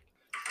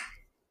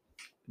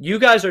 You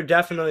guys are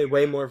definitely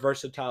way more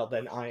versatile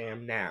than I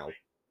am now.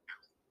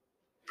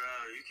 Bro,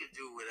 you can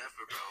do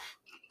whatever, bro.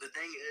 The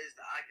thing is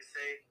that I can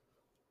say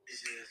is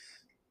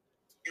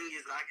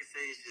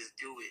just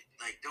do it.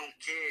 Like, don't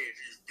care,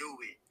 just do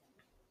it.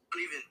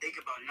 Don't even think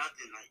about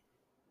nothing. Like,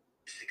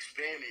 just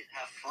experiment,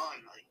 have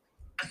fun. Like,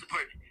 that's the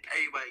part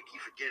everybody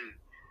keep forgetting.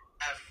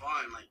 Have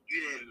fun. Like, we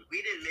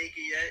didn't make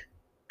it yet.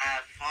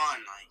 Have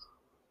fun. Like,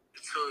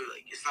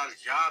 it's not a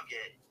job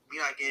yet.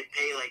 We're not getting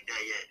paid like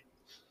that yet.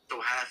 So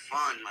have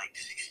fun. Like,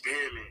 just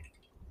experiment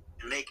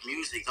and make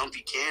music. Don't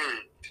be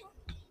caring.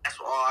 That's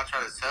all I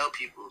try to tell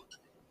people,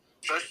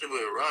 especially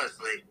with Russ.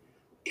 Like,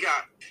 he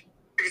got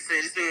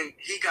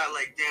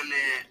like damn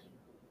near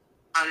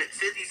 50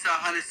 to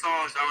 100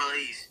 songs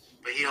unreleased,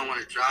 but he don't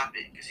want to drop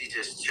it because he's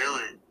just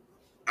chilling.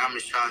 I'm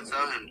just trying to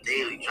tell him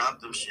daily, drop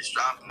them shits,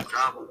 drop them.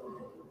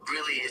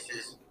 Really, it's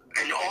just,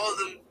 and all of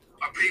them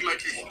are pretty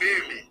much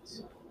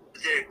experiments,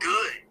 but they're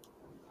good.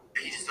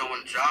 And he just don't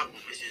want to drop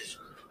them. It's just,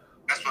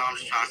 that's what I'm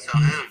just trying to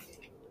tell him.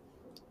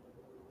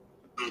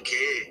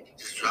 Okay,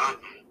 just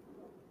drop him.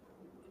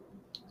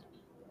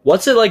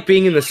 What's it like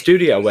being in the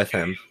studio with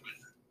him?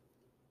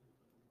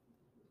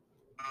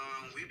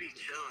 We be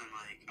chilling,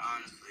 like,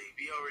 honestly.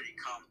 We already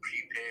come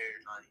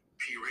prepared, like,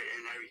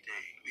 pre-written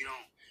everything. We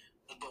don't,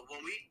 but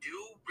when we do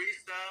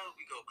freestyle,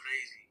 we go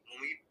crazy. When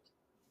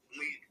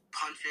we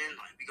punch in,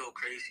 like, we go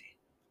crazy.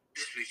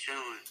 Just be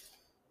chilling.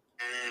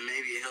 And then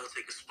maybe he'll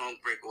take a smoke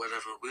break or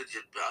whatever. But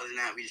other than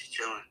that, we just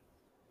chilling.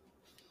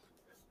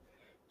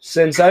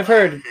 Since I've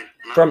heard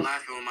from...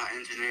 laughing with my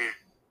engineer.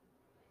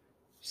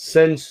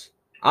 Since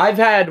I've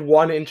had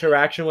one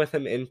interaction with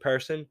him in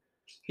person,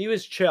 he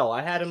was chill.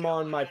 I had him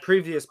on my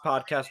previous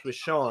podcast with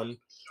Sean,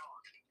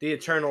 The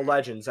Eternal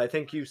Legends. I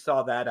think you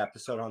saw that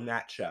episode on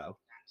that show.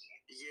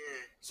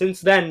 Yeah.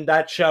 Since then,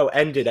 that show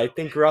ended. I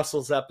think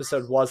Russell's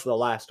episode was the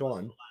last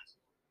one.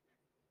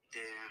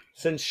 Damn.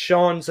 Since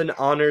Sean's an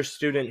honors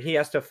student, he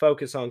has to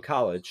focus on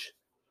college.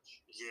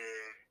 Yeah.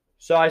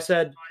 So I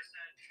said,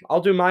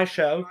 I'll do my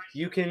show.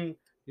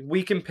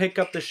 We can pick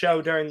up the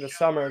show during the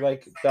summer,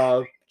 like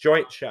the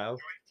joint show.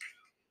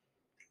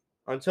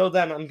 Until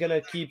then, I'm going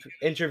to keep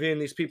interviewing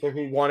these people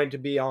who wanted to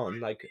be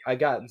on. Like, I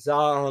got Za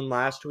on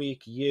last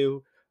week,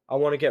 you. I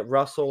want to get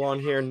Russell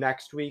on here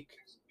next week.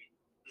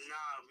 Nah,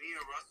 me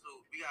and Russell,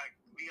 we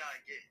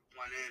gotta get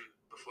one in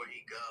before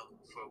he go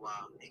for a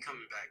while. He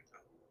coming back,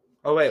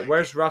 though. Oh, wait,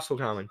 where's Russell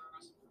coming?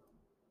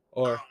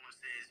 Or... I don't want to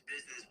say his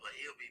business, but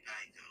he'll be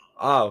back,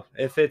 though. Oh,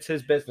 if it's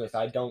his business,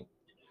 I don't...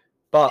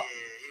 But... Yeah,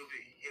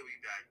 he'll be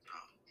back,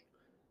 though.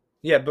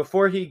 Yeah,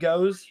 before he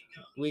goes,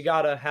 we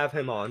gotta have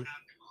him on.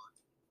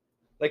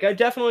 Like, I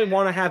definitely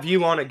want to have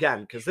you on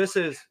again, because this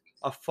is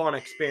a fun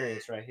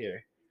experience right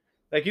here.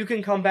 Like, you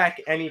can come back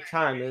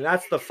anytime, and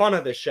that's the fun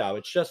of this show.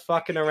 It's just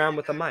fucking around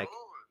with the mic.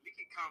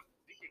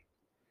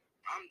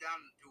 I'm down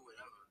to do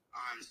whatever,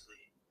 honestly.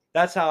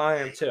 That's how I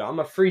am, too. I'm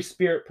a free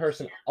spirit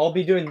person. I'll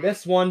be doing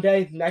this one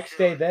day, next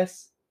day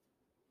this.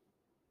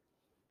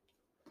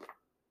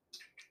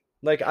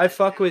 Like, I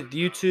fuck with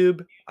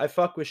YouTube. I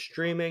fuck with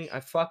streaming. I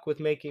fuck with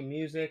making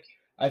music.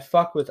 I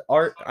fuck with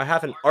art. I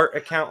have an art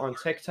account on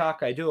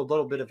TikTok. I do a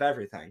little bit of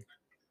everything.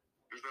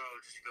 Bro,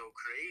 just go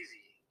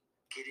crazy.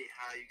 Get it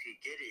how you can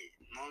get it.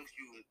 As long as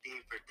you being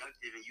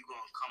productive and you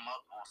gonna come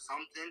up on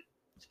something,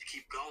 just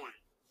keep going.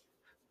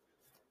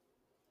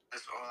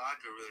 That's all I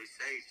could really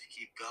say. Just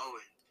keep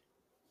going.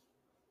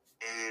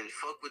 And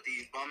fuck with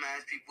these bum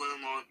ass people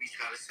in Long Beach,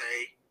 gotta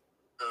say.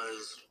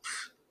 Because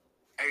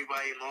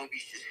everybody in Long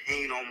Beach just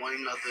hating on one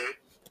another.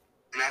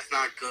 And that's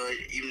not good.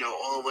 Even though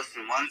all of us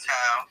in one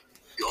town,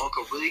 you all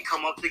could really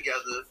come up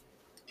together.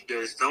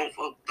 Just don't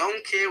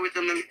care with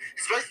them,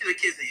 especially the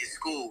kids at your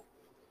school.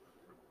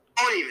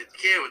 Don't even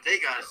care what they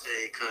gotta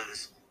say,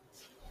 cause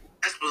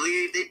best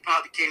believe they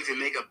probably can't even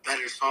make a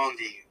better song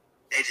than you.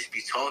 They just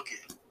be talking.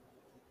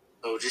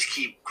 So just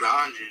keep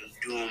grinding,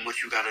 doing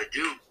what you gotta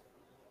do.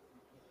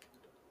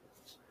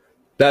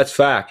 That's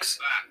facts.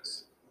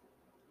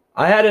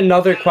 I had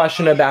another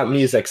question about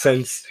music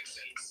since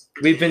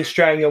we've been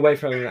straying away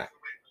from that.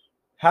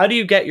 How do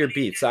you get your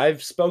beats?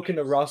 I've spoken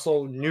to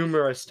Russell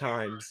numerous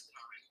times.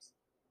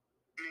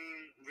 I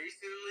mean,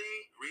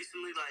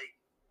 recently, like,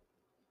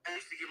 I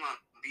used to get my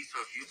beats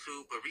off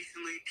YouTube, but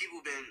recently,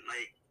 people been,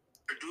 like,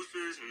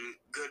 producers and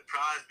good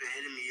pros been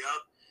hitting me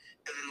up,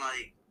 and then,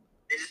 like,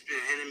 they just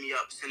been hitting me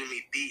up, sending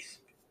me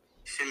beats,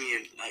 send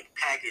me, like,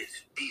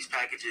 beats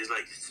packages,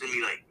 like, send me,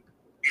 like,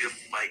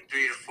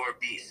 3 to 4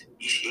 beats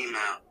each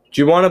email.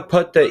 Do you want to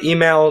put the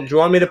email? Do you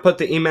want me to put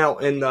the email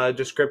in the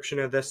description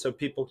of this so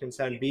people can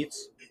send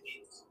beats?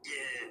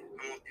 Yeah,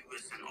 I want people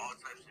to send all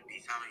types of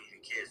beats. I don't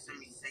even care. Send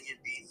me singing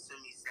beats,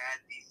 send me sad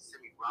beats,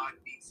 send me rock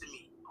beats, send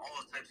me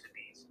all types of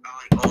beats.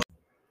 I like all.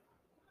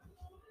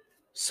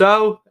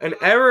 So, an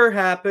error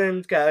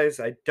happened, guys.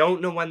 I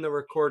don't know when the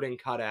recording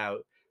cut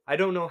out. I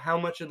don't know how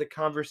much of the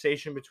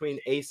conversation between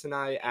Ace and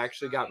I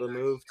actually got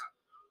removed.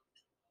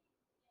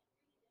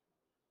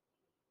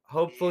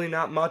 Hopefully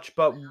not much,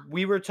 but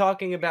we were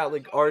talking about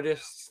like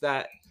artists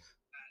that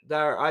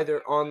are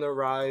either on the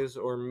rise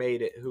or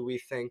made it, who we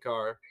think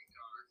are,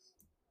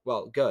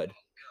 well, good.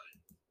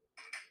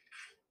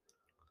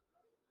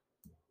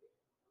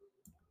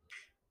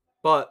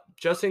 But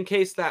just in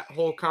case that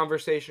whole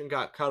conversation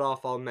got cut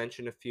off, I'll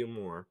mention a few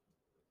more.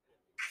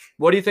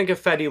 What do you think of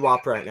Fetty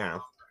Wap right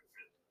now?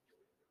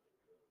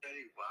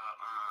 Fetty Wap,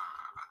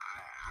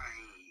 I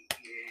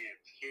ain't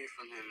hear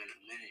from him in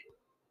a minute.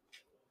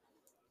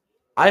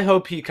 I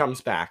hope he comes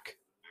back.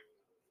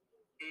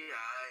 Yeah,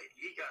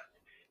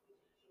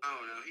 I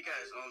don't know. He got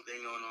his own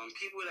thing going on.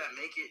 People that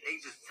make it, they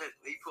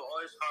put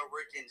all this hard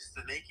work in just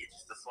to make it,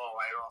 just to fall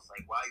right off.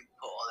 Like, why you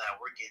put all that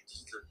work in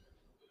just to,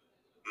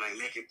 like,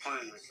 make it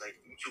pointless? Like,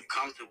 you too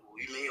comfortable.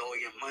 You made all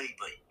your money,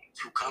 but you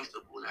too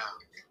comfortable now.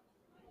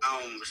 I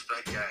don't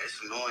respect that.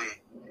 It's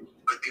annoying.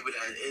 But people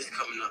that is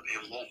coming up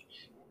and won't,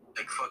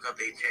 like, fuck up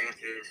their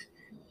chances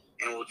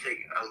and will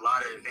take a lot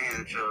of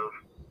advantage of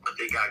what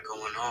they got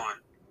going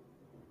on.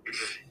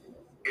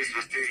 It's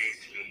infuriating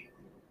to me.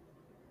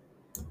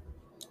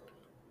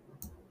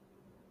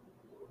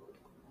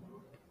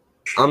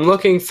 I'm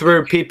looking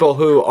through people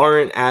who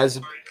aren't as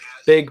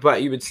big,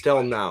 but you would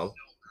still know.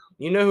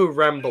 You know who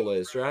Remble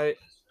is, right?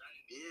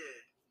 Yeah.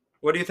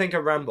 What do you think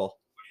of Remble?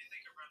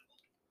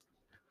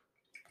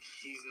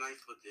 He's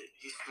nice with it.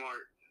 He's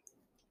smart.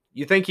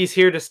 You think he's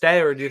here to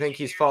stay, or do you think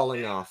he's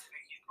falling off?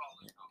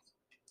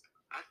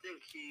 I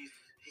think he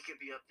could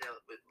be up there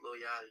with Lil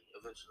Yachty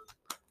eventually.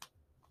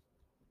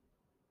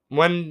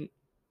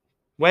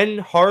 When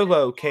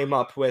Harlow came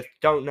up with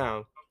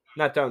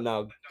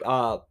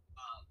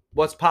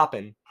What's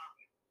Poppin'?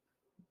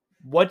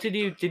 What did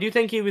you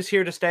think he was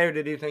here to stay, or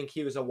did you think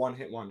he was a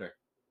one-hit wonder?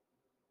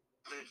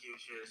 I think he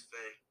was here to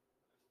stay.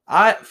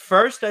 I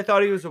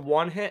thought he was a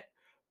one-hit,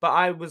 but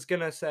I was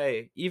gonna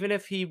say, even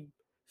if he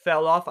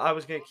fell off, I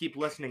was gonna keep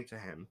listening to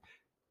him.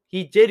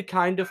 He did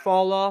kind of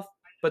fall off,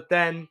 but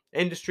then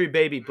Industry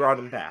Baby brought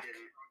him back.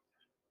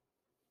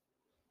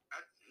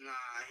 Nah,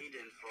 he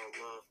didn't fall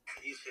off.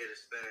 He's here to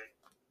stay.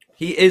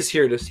 He is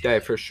here to stay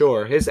for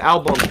sure. His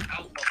album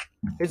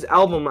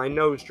I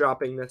know is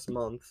dropping this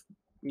month.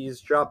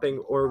 He's dropping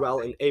Orwell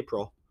in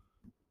April.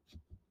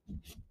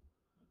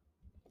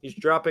 He's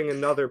dropping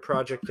another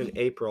project in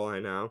April, I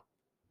know.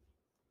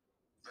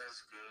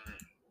 That's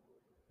good.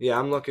 Yeah,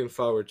 I'm looking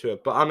forward to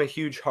it, but I'm a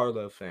huge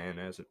Harlow fan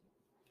April is about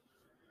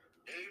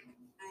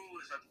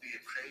to be a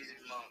crazy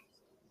month.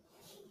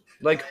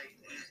 Like,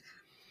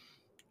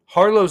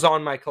 Harlow's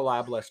on my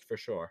collab list for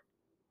sure.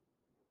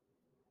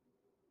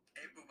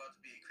 April about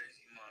to be a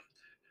crazy month.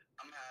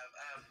 I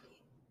have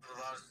a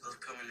lot of stuff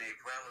coming in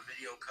April. I have a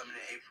video coming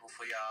in April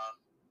for y'all.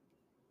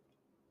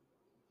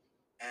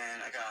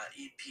 And I got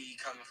an EP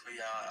coming for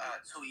y'all. I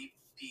got 2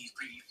 EPs,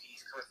 3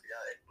 EPs coming for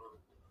y'all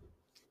April.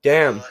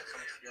 Damn.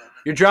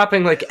 You're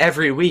dropping like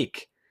every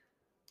week.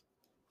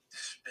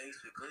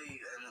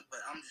 Basically. But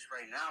I'm just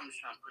trying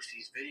to push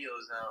these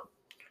videos out.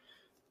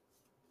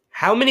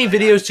 How many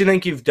videos do you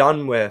think you've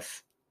done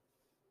with?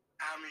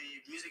 How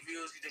many music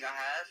videos do you think I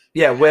have?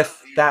 Yeah,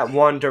 with that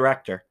one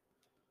director.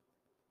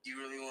 You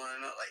really want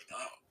to know? Like,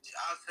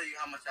 I'll tell you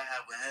how much I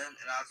have with him,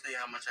 and I'll tell you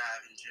how much I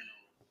have in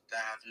general that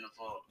I have in the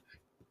vault.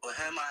 With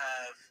him, I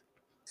have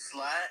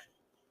Slat,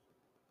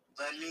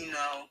 Let Me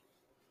Know,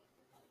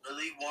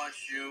 Really Want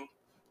You,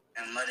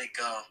 and Let It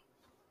Go.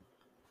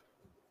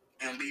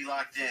 And be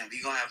locked in. We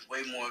gonna have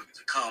way more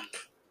to come.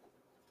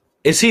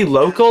 Is he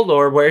local,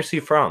 or where's he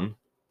from?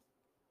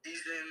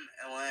 He's in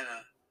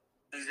Atlanta.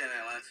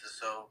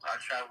 So I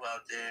travel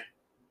out there,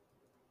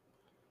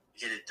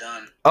 get it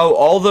done. Oh,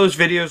 all those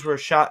videos were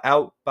shot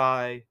out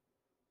by...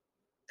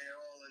 They're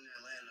all in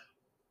Atlanta.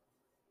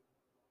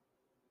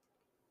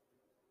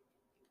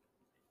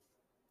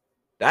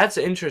 That's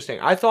interesting.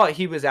 I thought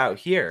he was out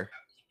here.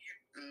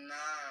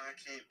 Nah,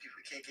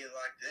 people can't get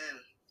locked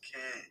in.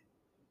 Can't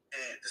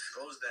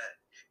disclose that.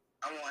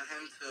 I want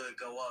him to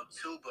go up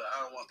too, but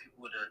I don't want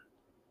people to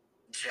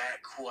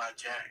jack who I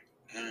jack.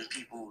 And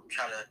people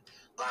try to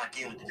lock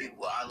in with the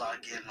people I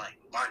lock in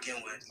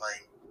with.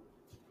 Like,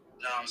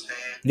 you know what I'm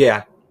saying?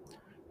 Yeah.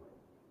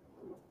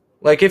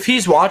 Like, if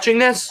he's watching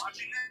this,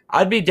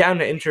 I'd be down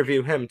to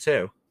interview him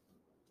too.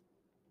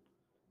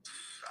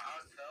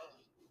 I'll tell him.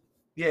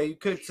 Yeah, you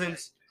could,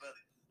 since... But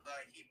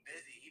he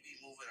busy. He be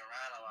moving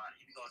around a lot.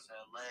 He be going to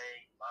LA,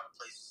 a lot of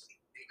places.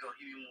 He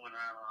be moving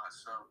around a lot,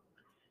 so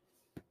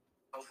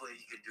hopefully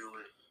he could do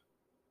it.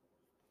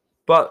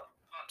 But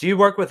do you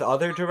work with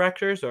other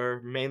directors, or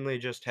mainly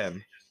just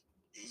him?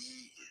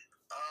 He's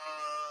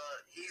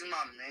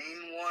my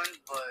main one,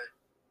 but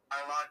I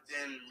locked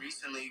in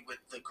recently with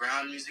the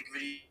Ground music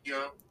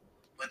video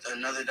with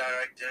another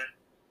director.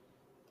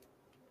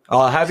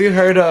 Have you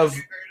heard of...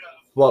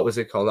 What was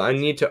it called? I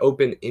need to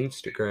open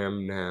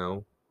Instagram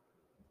now.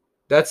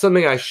 That's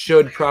something I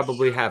should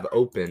probably have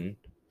open.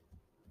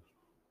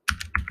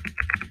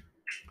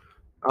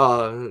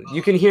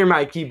 You can hear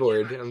my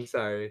keyboard. I'm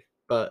sorry,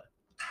 but...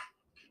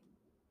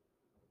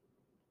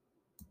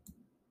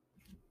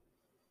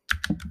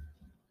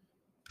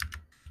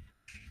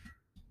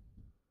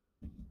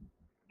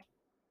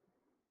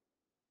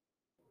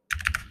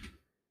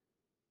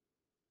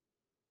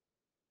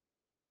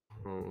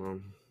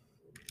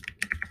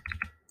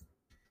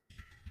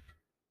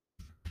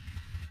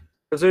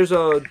 Because there's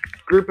a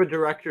group of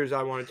directors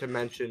I wanted to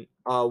mention.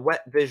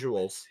 Wet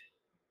Visuals.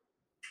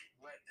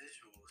 Wet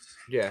Visuals?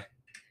 Yeah.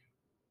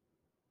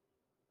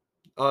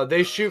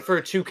 They shoot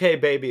for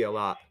 2K Baby a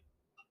lot.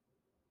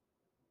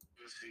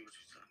 Let's see what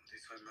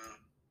you're talking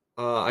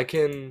about. I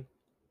can...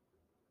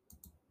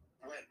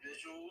 Wet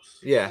Visuals?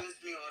 Yeah. Send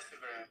me on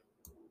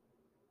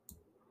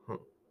Instagram.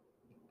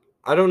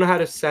 I don't know how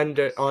to send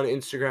it on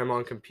Instagram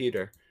on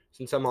computer,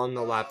 since I'm on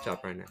the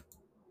laptop right now.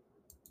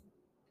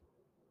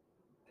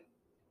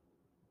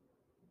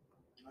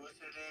 What's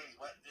her name?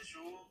 Wet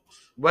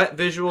Visuals? Wet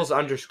Visuals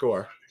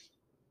 _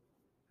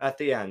 at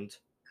the end.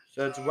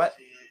 So it's wet.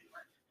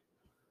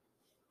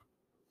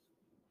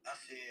 I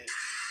see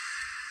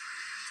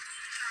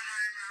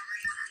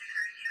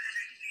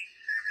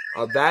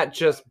it. That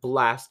just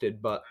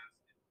blasted, but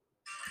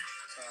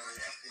Sorry, I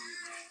see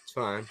it now. it's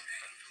fine.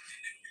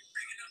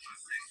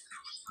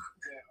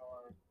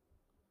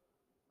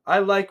 I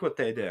like what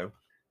they do.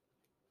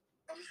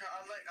 I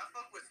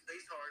fuck with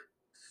Space Hard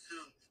too.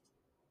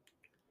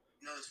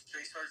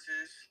 Space Arts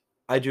is?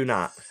 I do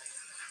not.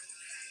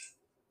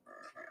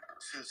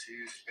 Since you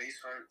use Space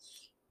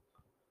Arts,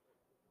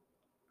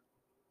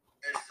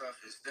 their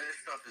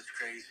stuff is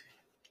crazy.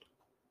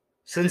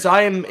 Since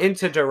I am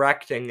into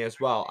directing as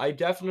well, I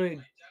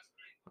definitely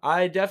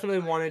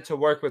wanted to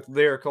work with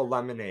Lyrical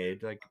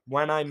Lemonade. Like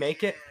when I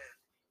make it,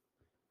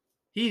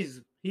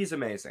 he's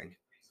amazing.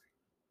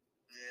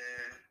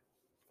 Yeah.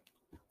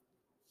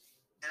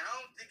 And I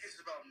don't think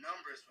it's about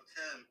numbers with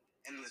him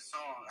in the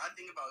song. I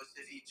think about it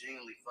if he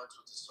genuinely fucks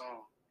with the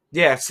song.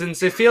 Yeah,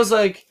 since it feels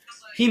like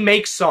he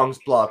makes songs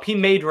blow up. He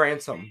made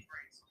Ransom.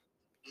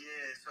 Yeah,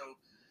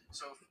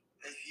 so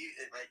if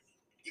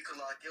you could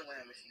lock in with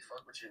him if you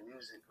fuck with your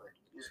music, but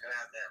you just gotta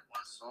have that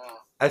one song.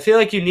 I feel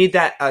like you need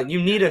that.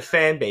 You need a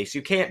fan base.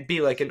 You can't be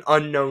like an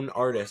unknown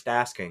artist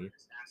asking.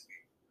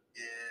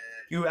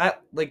 Yeah.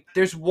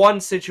 There's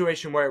one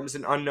situation where it was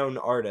an unknown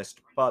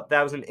artist, but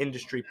that was an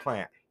industry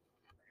plant.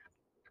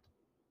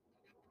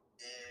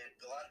 Yeah,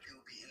 a lot of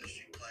people be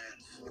industry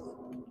plants.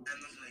 I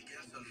have nothing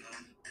against them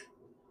though.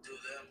 Do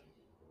them.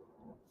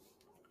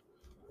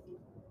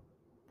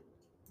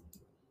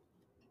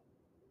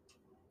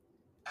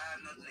 I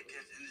have nothing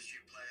against industry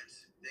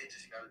plants. They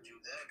just gotta do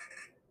them.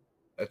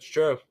 That's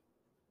true.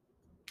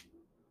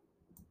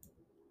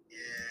 Yeah,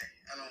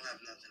 I don't have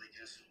nothing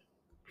against them.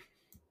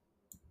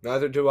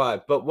 Neither do I.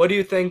 But what do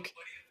you think,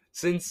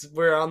 since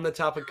we're on the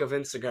topic of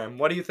Instagram,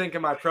 what do you think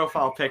of my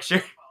profile picture?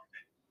 Your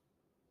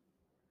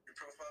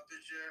profile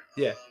picture?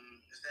 Yeah.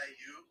 Is that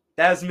you?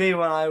 That was me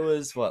when I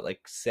was,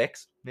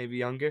 6? Maybe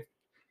younger?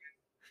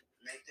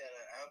 Make that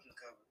an album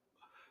cover.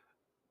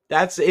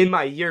 That's in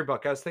my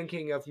yearbook. I was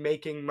thinking of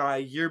making my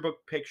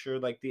yearbook picture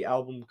like the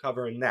album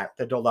cover in that,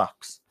 the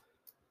deluxe.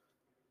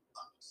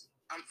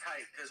 I'm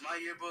tight, because my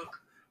yearbook,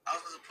 I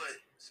was supposed to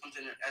put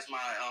something as my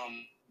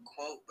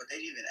quote, but they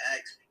didn't even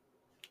ask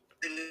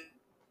me.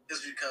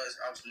 Just because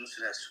I was new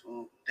to that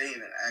school, they didn't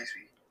even ask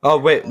me. Oh,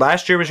 wait,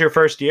 last year was your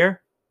first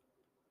year?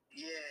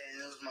 Yeah,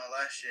 and it was my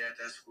last year at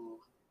that school.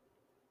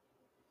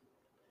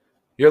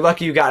 You're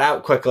lucky you got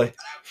out quickly.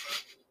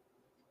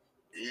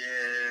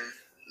 Yeah,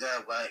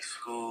 that white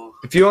school.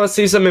 If you want to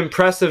see some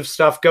impressive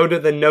stuff, go to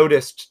the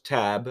Noticed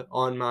tab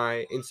on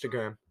my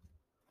Instagram.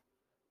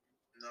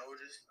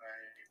 Noticed?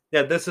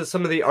 Yeah, this is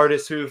some of the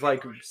artists who've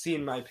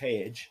seen my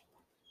page.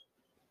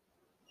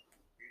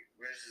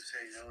 Where does it say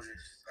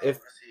Noticed? If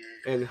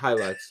in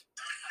highlights.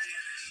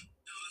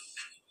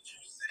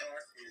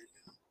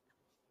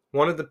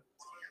 One of the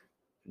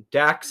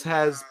Dax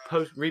has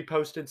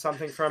reposted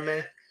something from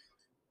me.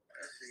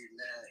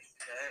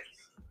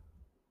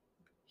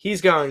 He's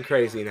going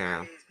crazy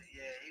now. Yeah,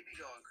 he be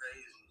going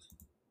crazy.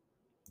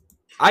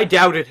 I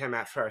doubted him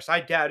at first. I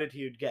doubted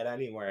he would get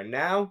anywhere.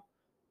 Now,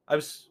 I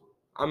was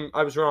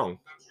wrong.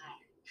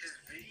 His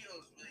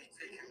videos really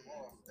take him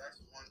off.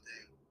 That's one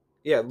thing.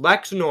 Yeah,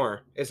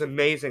 Lexnor is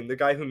amazing. The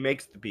guy who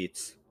makes the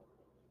beats.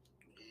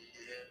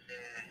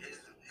 Yeah, his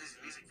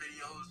music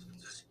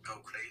videos just go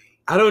crazy.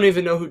 I don't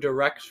even know who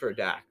directs for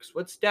Dax.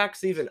 What's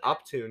Dax even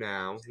up to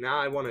now? Now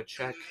I want to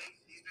check.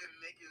 He's been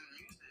making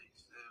music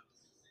still.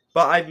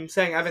 But I'm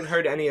saying I haven't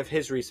heard any of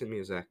his recent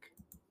music.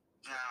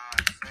 Nah,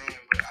 same,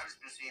 but I've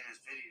just been seeing his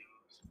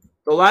videos.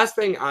 The last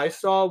thing I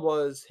saw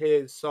was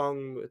his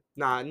song with...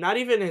 not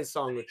even his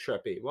song with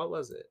Trippy. What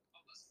was it?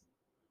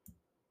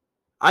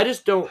 I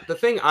just don't... The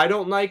thing I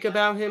don't like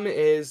about him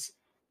is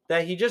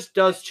that he just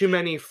does too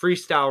many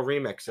freestyle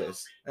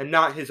remixes and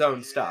not his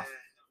own stuff.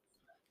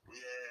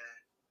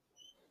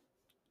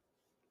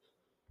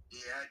 Yeah,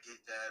 I get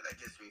that. That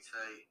gets me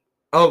tight.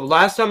 Oh,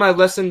 last time I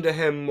listened to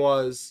him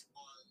was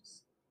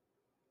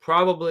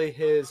probably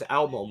his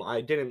album.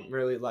 I didn't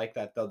really like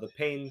that, though. The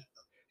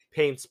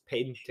Paints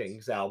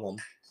Paintings album.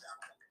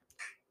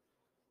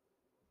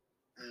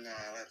 No,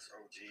 that's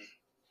OG.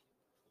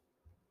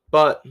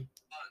 But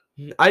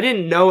I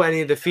didn't know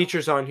any of the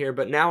features on here,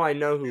 but now I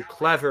know who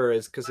Clever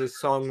is because his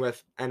song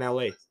with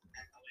NLE.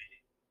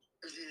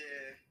 Yeah.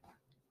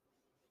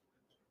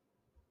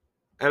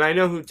 And I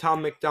know who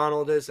Tom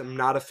McDonald is. I'm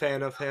not a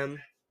fan of him.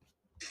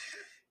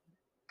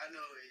 I know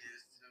he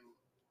is too.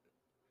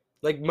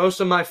 Like most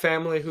of my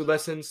family who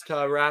listens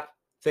to rap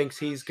thinks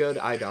he's good.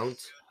 I don't.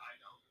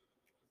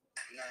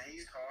 Nah,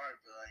 he's hard,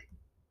 but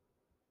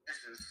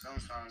it's just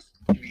sometimes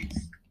he be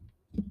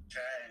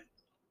trying.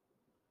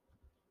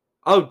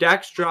 Oh,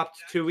 Dax dropped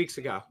 2 weeks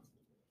ago.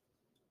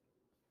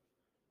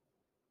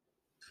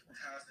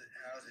 How's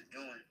it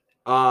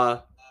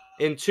doing?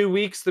 In 2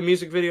 weeks, the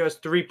music video is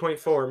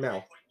 3.4 mil.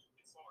 3.4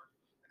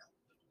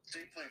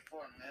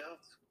 mil?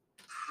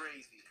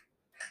 Crazy.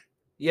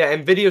 Yeah,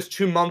 and videos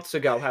 2 months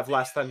ago have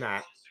less than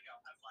that.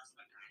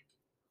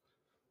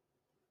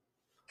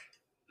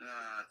 Nah,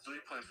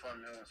 3.4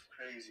 mil is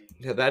crazy.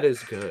 Yeah, that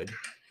is good.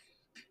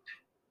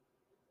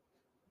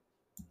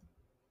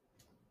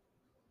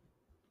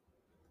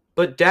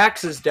 But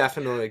Dax is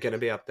definitely going to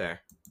be up there.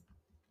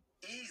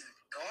 He's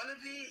gonna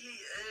be? He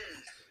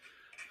is.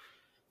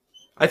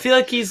 I feel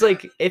like he's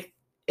like, if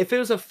it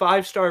was a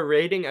 5-star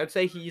rating, I'd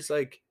say he's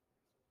like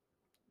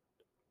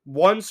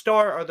 1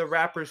 star are the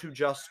rappers who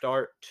just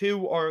start.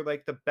 2 are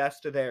like the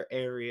best of their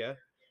area.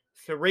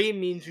 3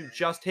 means you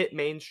just hit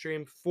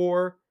mainstream.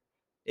 4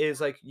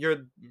 is like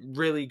you're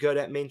really good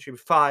at mainstream.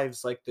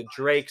 5's like the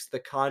Drakes, the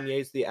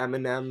Kanyes, the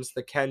Eminems,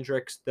 the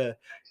Kendricks, the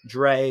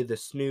Dre, the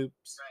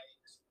Snoops.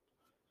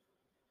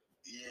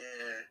 Yeah.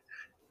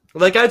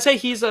 Like I'd say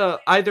he's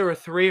either a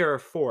 3 or a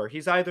 4.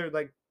 He's either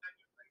like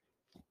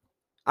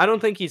I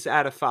don't think he's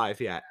at a 5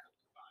 yet.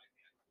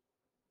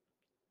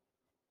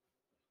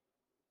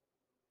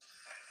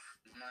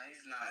 No,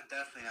 he's not.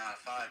 Definitely not a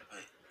 5, but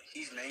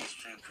he's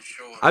mainstream for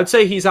sure. I'd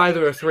say he's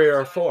either a 3 or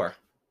a 4.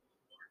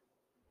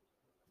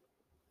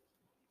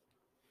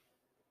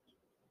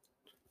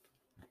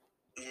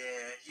 Yeah,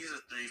 he's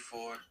a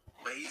 3-4,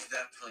 but he's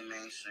definitely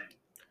mainstream.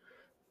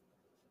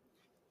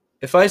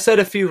 If I said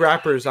a few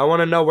rappers, I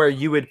want to know where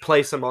you would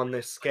place them on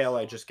this scale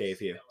I just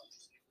gave you.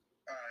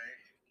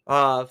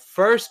 Alright.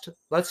 First,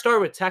 let's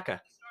start with Tekka.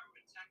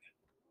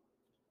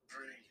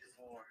 3,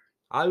 4.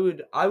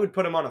 I would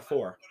put him on a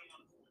 4.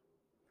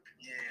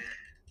 Yeah.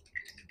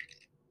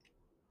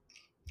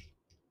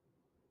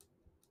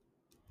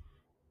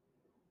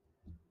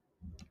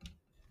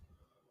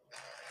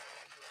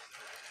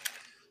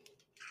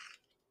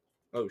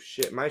 Oh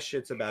shit, my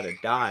shit's about to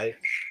die.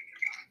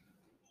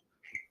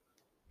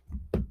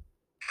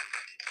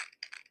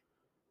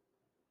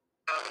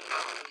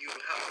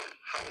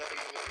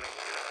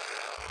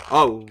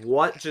 Oh,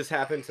 what just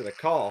happened to the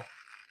call?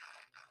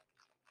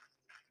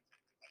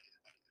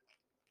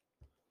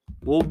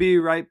 We'll be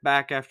right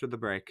back after the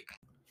break.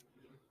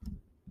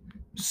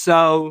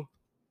 So,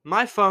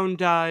 my phone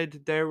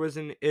died. There was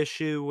an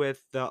issue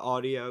with the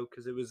audio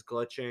because it was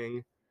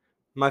glitching.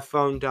 My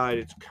phone died.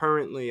 It's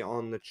currently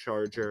on the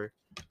charger.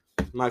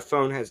 My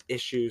phone has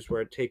issues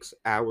where it takes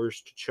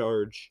hours to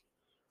charge.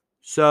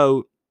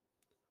 So,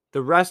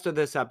 the rest of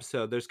this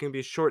episode, there's going to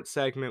be a short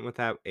segment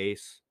without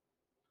Ace.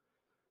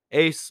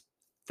 Ace,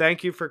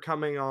 thank you for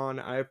coming on.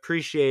 I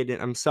appreciate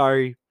it. I'm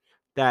sorry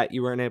that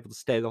you weren't able to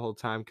stay the whole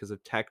time because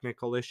of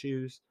technical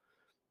issues.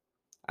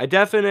 I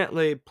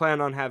definitely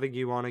plan on having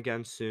you on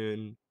again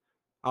soon.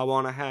 I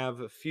want to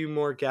have a few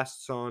more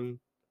guests on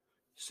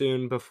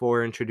soon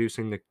before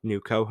introducing the new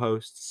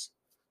co-hosts.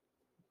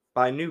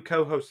 By new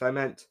co-hosts, I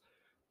meant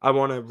I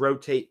want to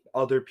rotate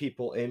other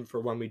people in for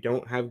when we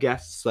don't have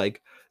guests,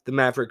 like the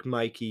Maverick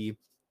Mikey,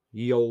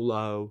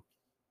 YOLO,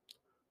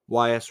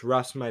 YS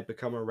Russ might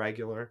become a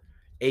regular,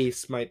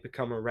 Ace might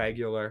become a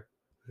regular.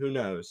 Who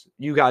knows?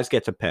 You guys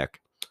get to pick.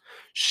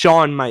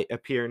 Sean might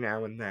appear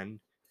now and then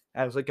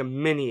as like a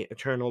mini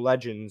Eternal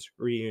Legends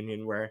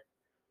reunion where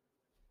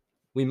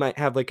we might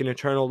have like an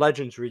Eternal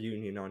Legends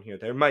reunion on here.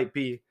 There might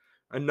be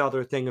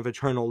another thing of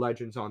Eternal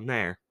Legends on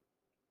there.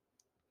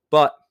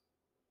 But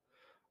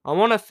I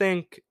want to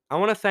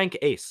thank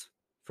Ace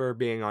for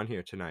being on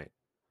here tonight.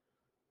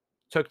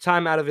 Took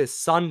time out of his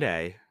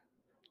Sunday,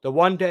 the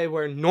one day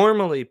where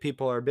normally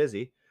people are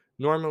busy.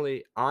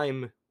 Normally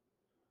I'm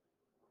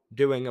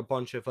doing a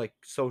bunch of like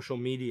social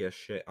media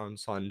shit on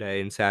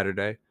Sunday and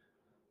Saturday.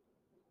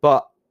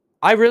 But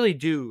I really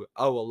do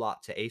owe a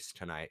lot to Ace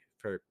tonight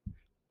for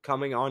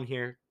coming on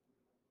here.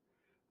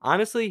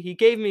 Honestly, he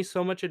gave me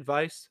so much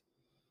advice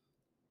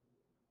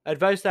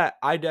that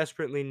I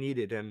desperately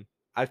needed, and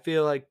I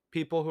feel like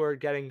people who are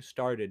getting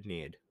started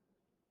need.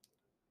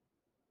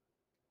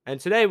 And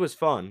today was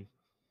fun.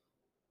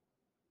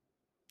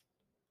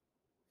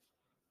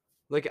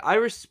 Like, I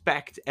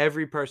respect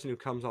every person who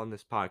comes on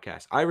this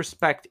podcast. I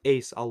respect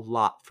Ace a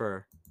lot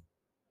for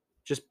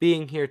just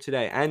being here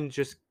today and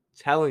just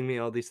telling me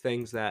all these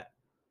things that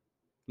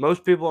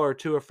most people are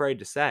too afraid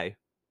to say.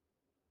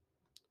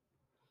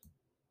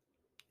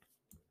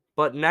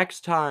 But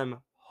next time,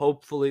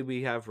 hopefully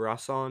we have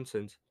Russ on,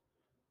 since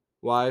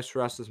YS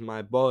Russ is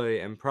my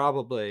boy and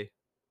probably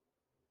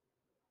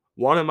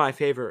one of my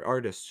favorite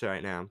artists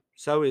right now.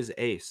 So is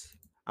Ace.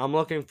 I'm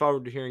looking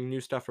forward to hearing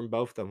new stuff from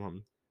both of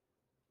them.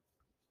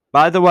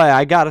 By the way,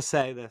 I gotta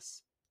say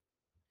this.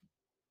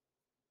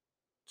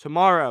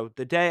 Tomorrow,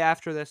 the day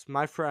after this,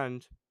 my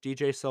friend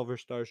DJ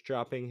Silverstar is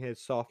dropping his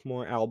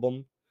sophomore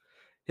album.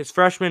 His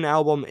freshman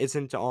album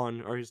isn't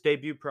on, or his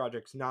debut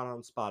project's not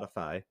on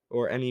Spotify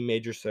or any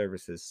major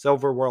services.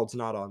 Silver World's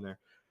not on there.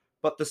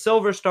 But the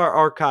Silverstar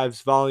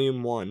Archives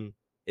Volume 1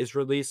 is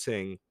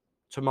releasing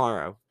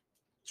tomorrow.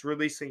 It's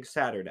releasing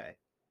Saturday,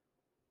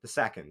 the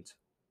 2nd.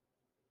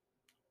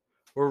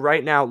 Or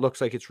right now, it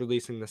looks like it's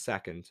releasing the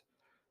 2nd.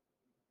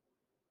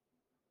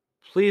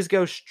 Please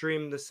go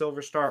stream the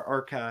Silverstar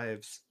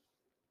Archives.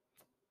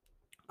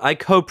 I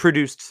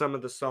co-produced some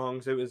of the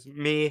songs. It was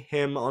me,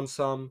 him on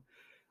some.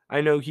 I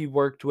know he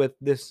worked with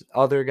this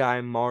other guy,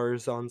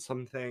 Mars, on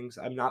some things.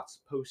 I'm not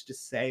supposed to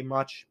say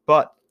much,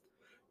 but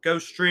go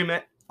stream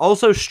it.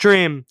 Also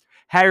stream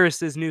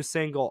Harris's new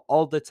single,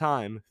 All the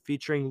Time,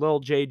 featuring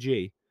Lil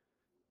JG.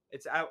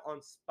 It's out on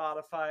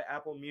Spotify,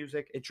 Apple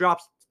Music. It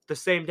drops the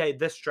same day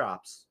this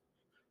drops.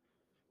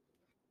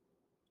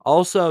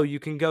 Also, you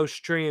can go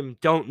stream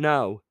Don't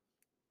Know,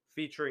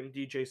 featuring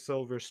DJ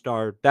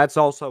Silverstar. That's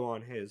also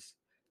on his.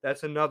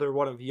 That's another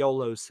one of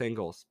YOLO's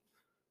singles.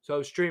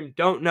 So stream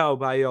Don't Know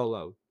by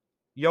YOLO.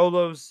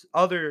 YOLO's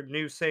other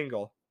new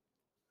single,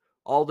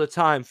 All the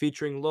Time,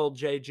 featuring Lil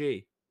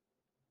JG.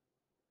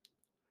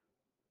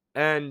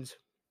 And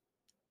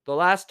the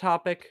last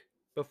topic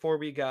before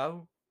we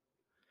go,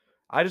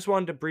 I just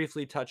wanted to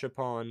briefly touch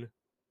upon.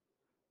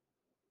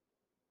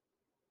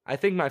 I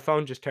think my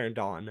phone just turned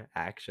on,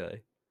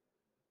 actually.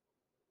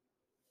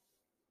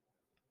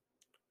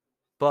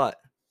 But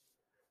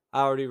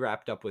I already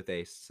wrapped up with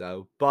Ace,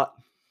 so. But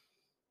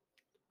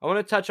I want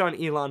to touch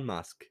on Elon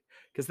Musk,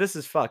 because this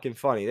is fucking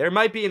funny. There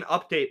might be an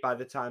update by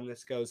the time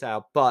this goes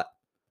out, but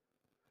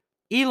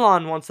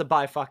Elon wants to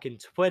buy fucking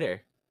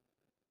Twitter.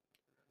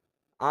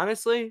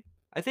 Honestly,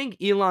 I think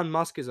Elon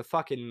Musk is a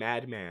fucking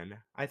madman.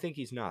 I think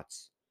he's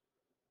nuts.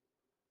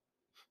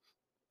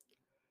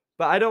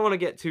 But I don't want to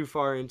get too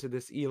far into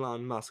this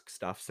Elon Musk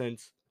stuff,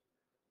 since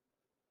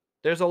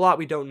there's a lot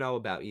we don't know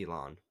about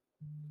Elon.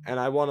 And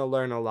I want to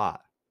learn a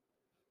lot.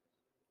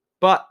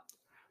 But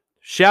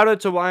shout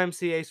out to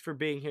YMC Ace for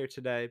being here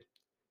today.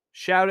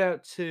 Shout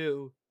out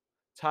to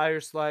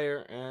Tire Slayer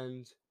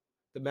and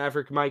the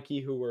Maverick Mikey,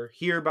 who were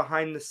here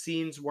behind the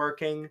scenes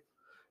working.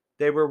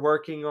 They were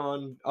working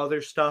on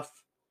other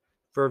stuff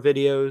for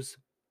videos.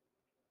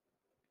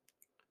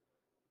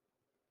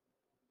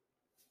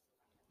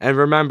 And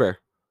remember,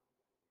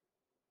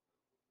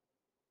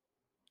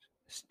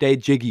 stay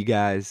jiggy,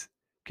 guys,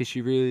 because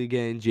she really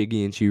getting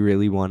jiggy and she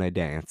really want to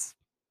dance.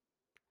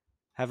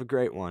 Have a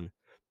great one.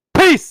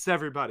 Peace,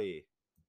 everybody!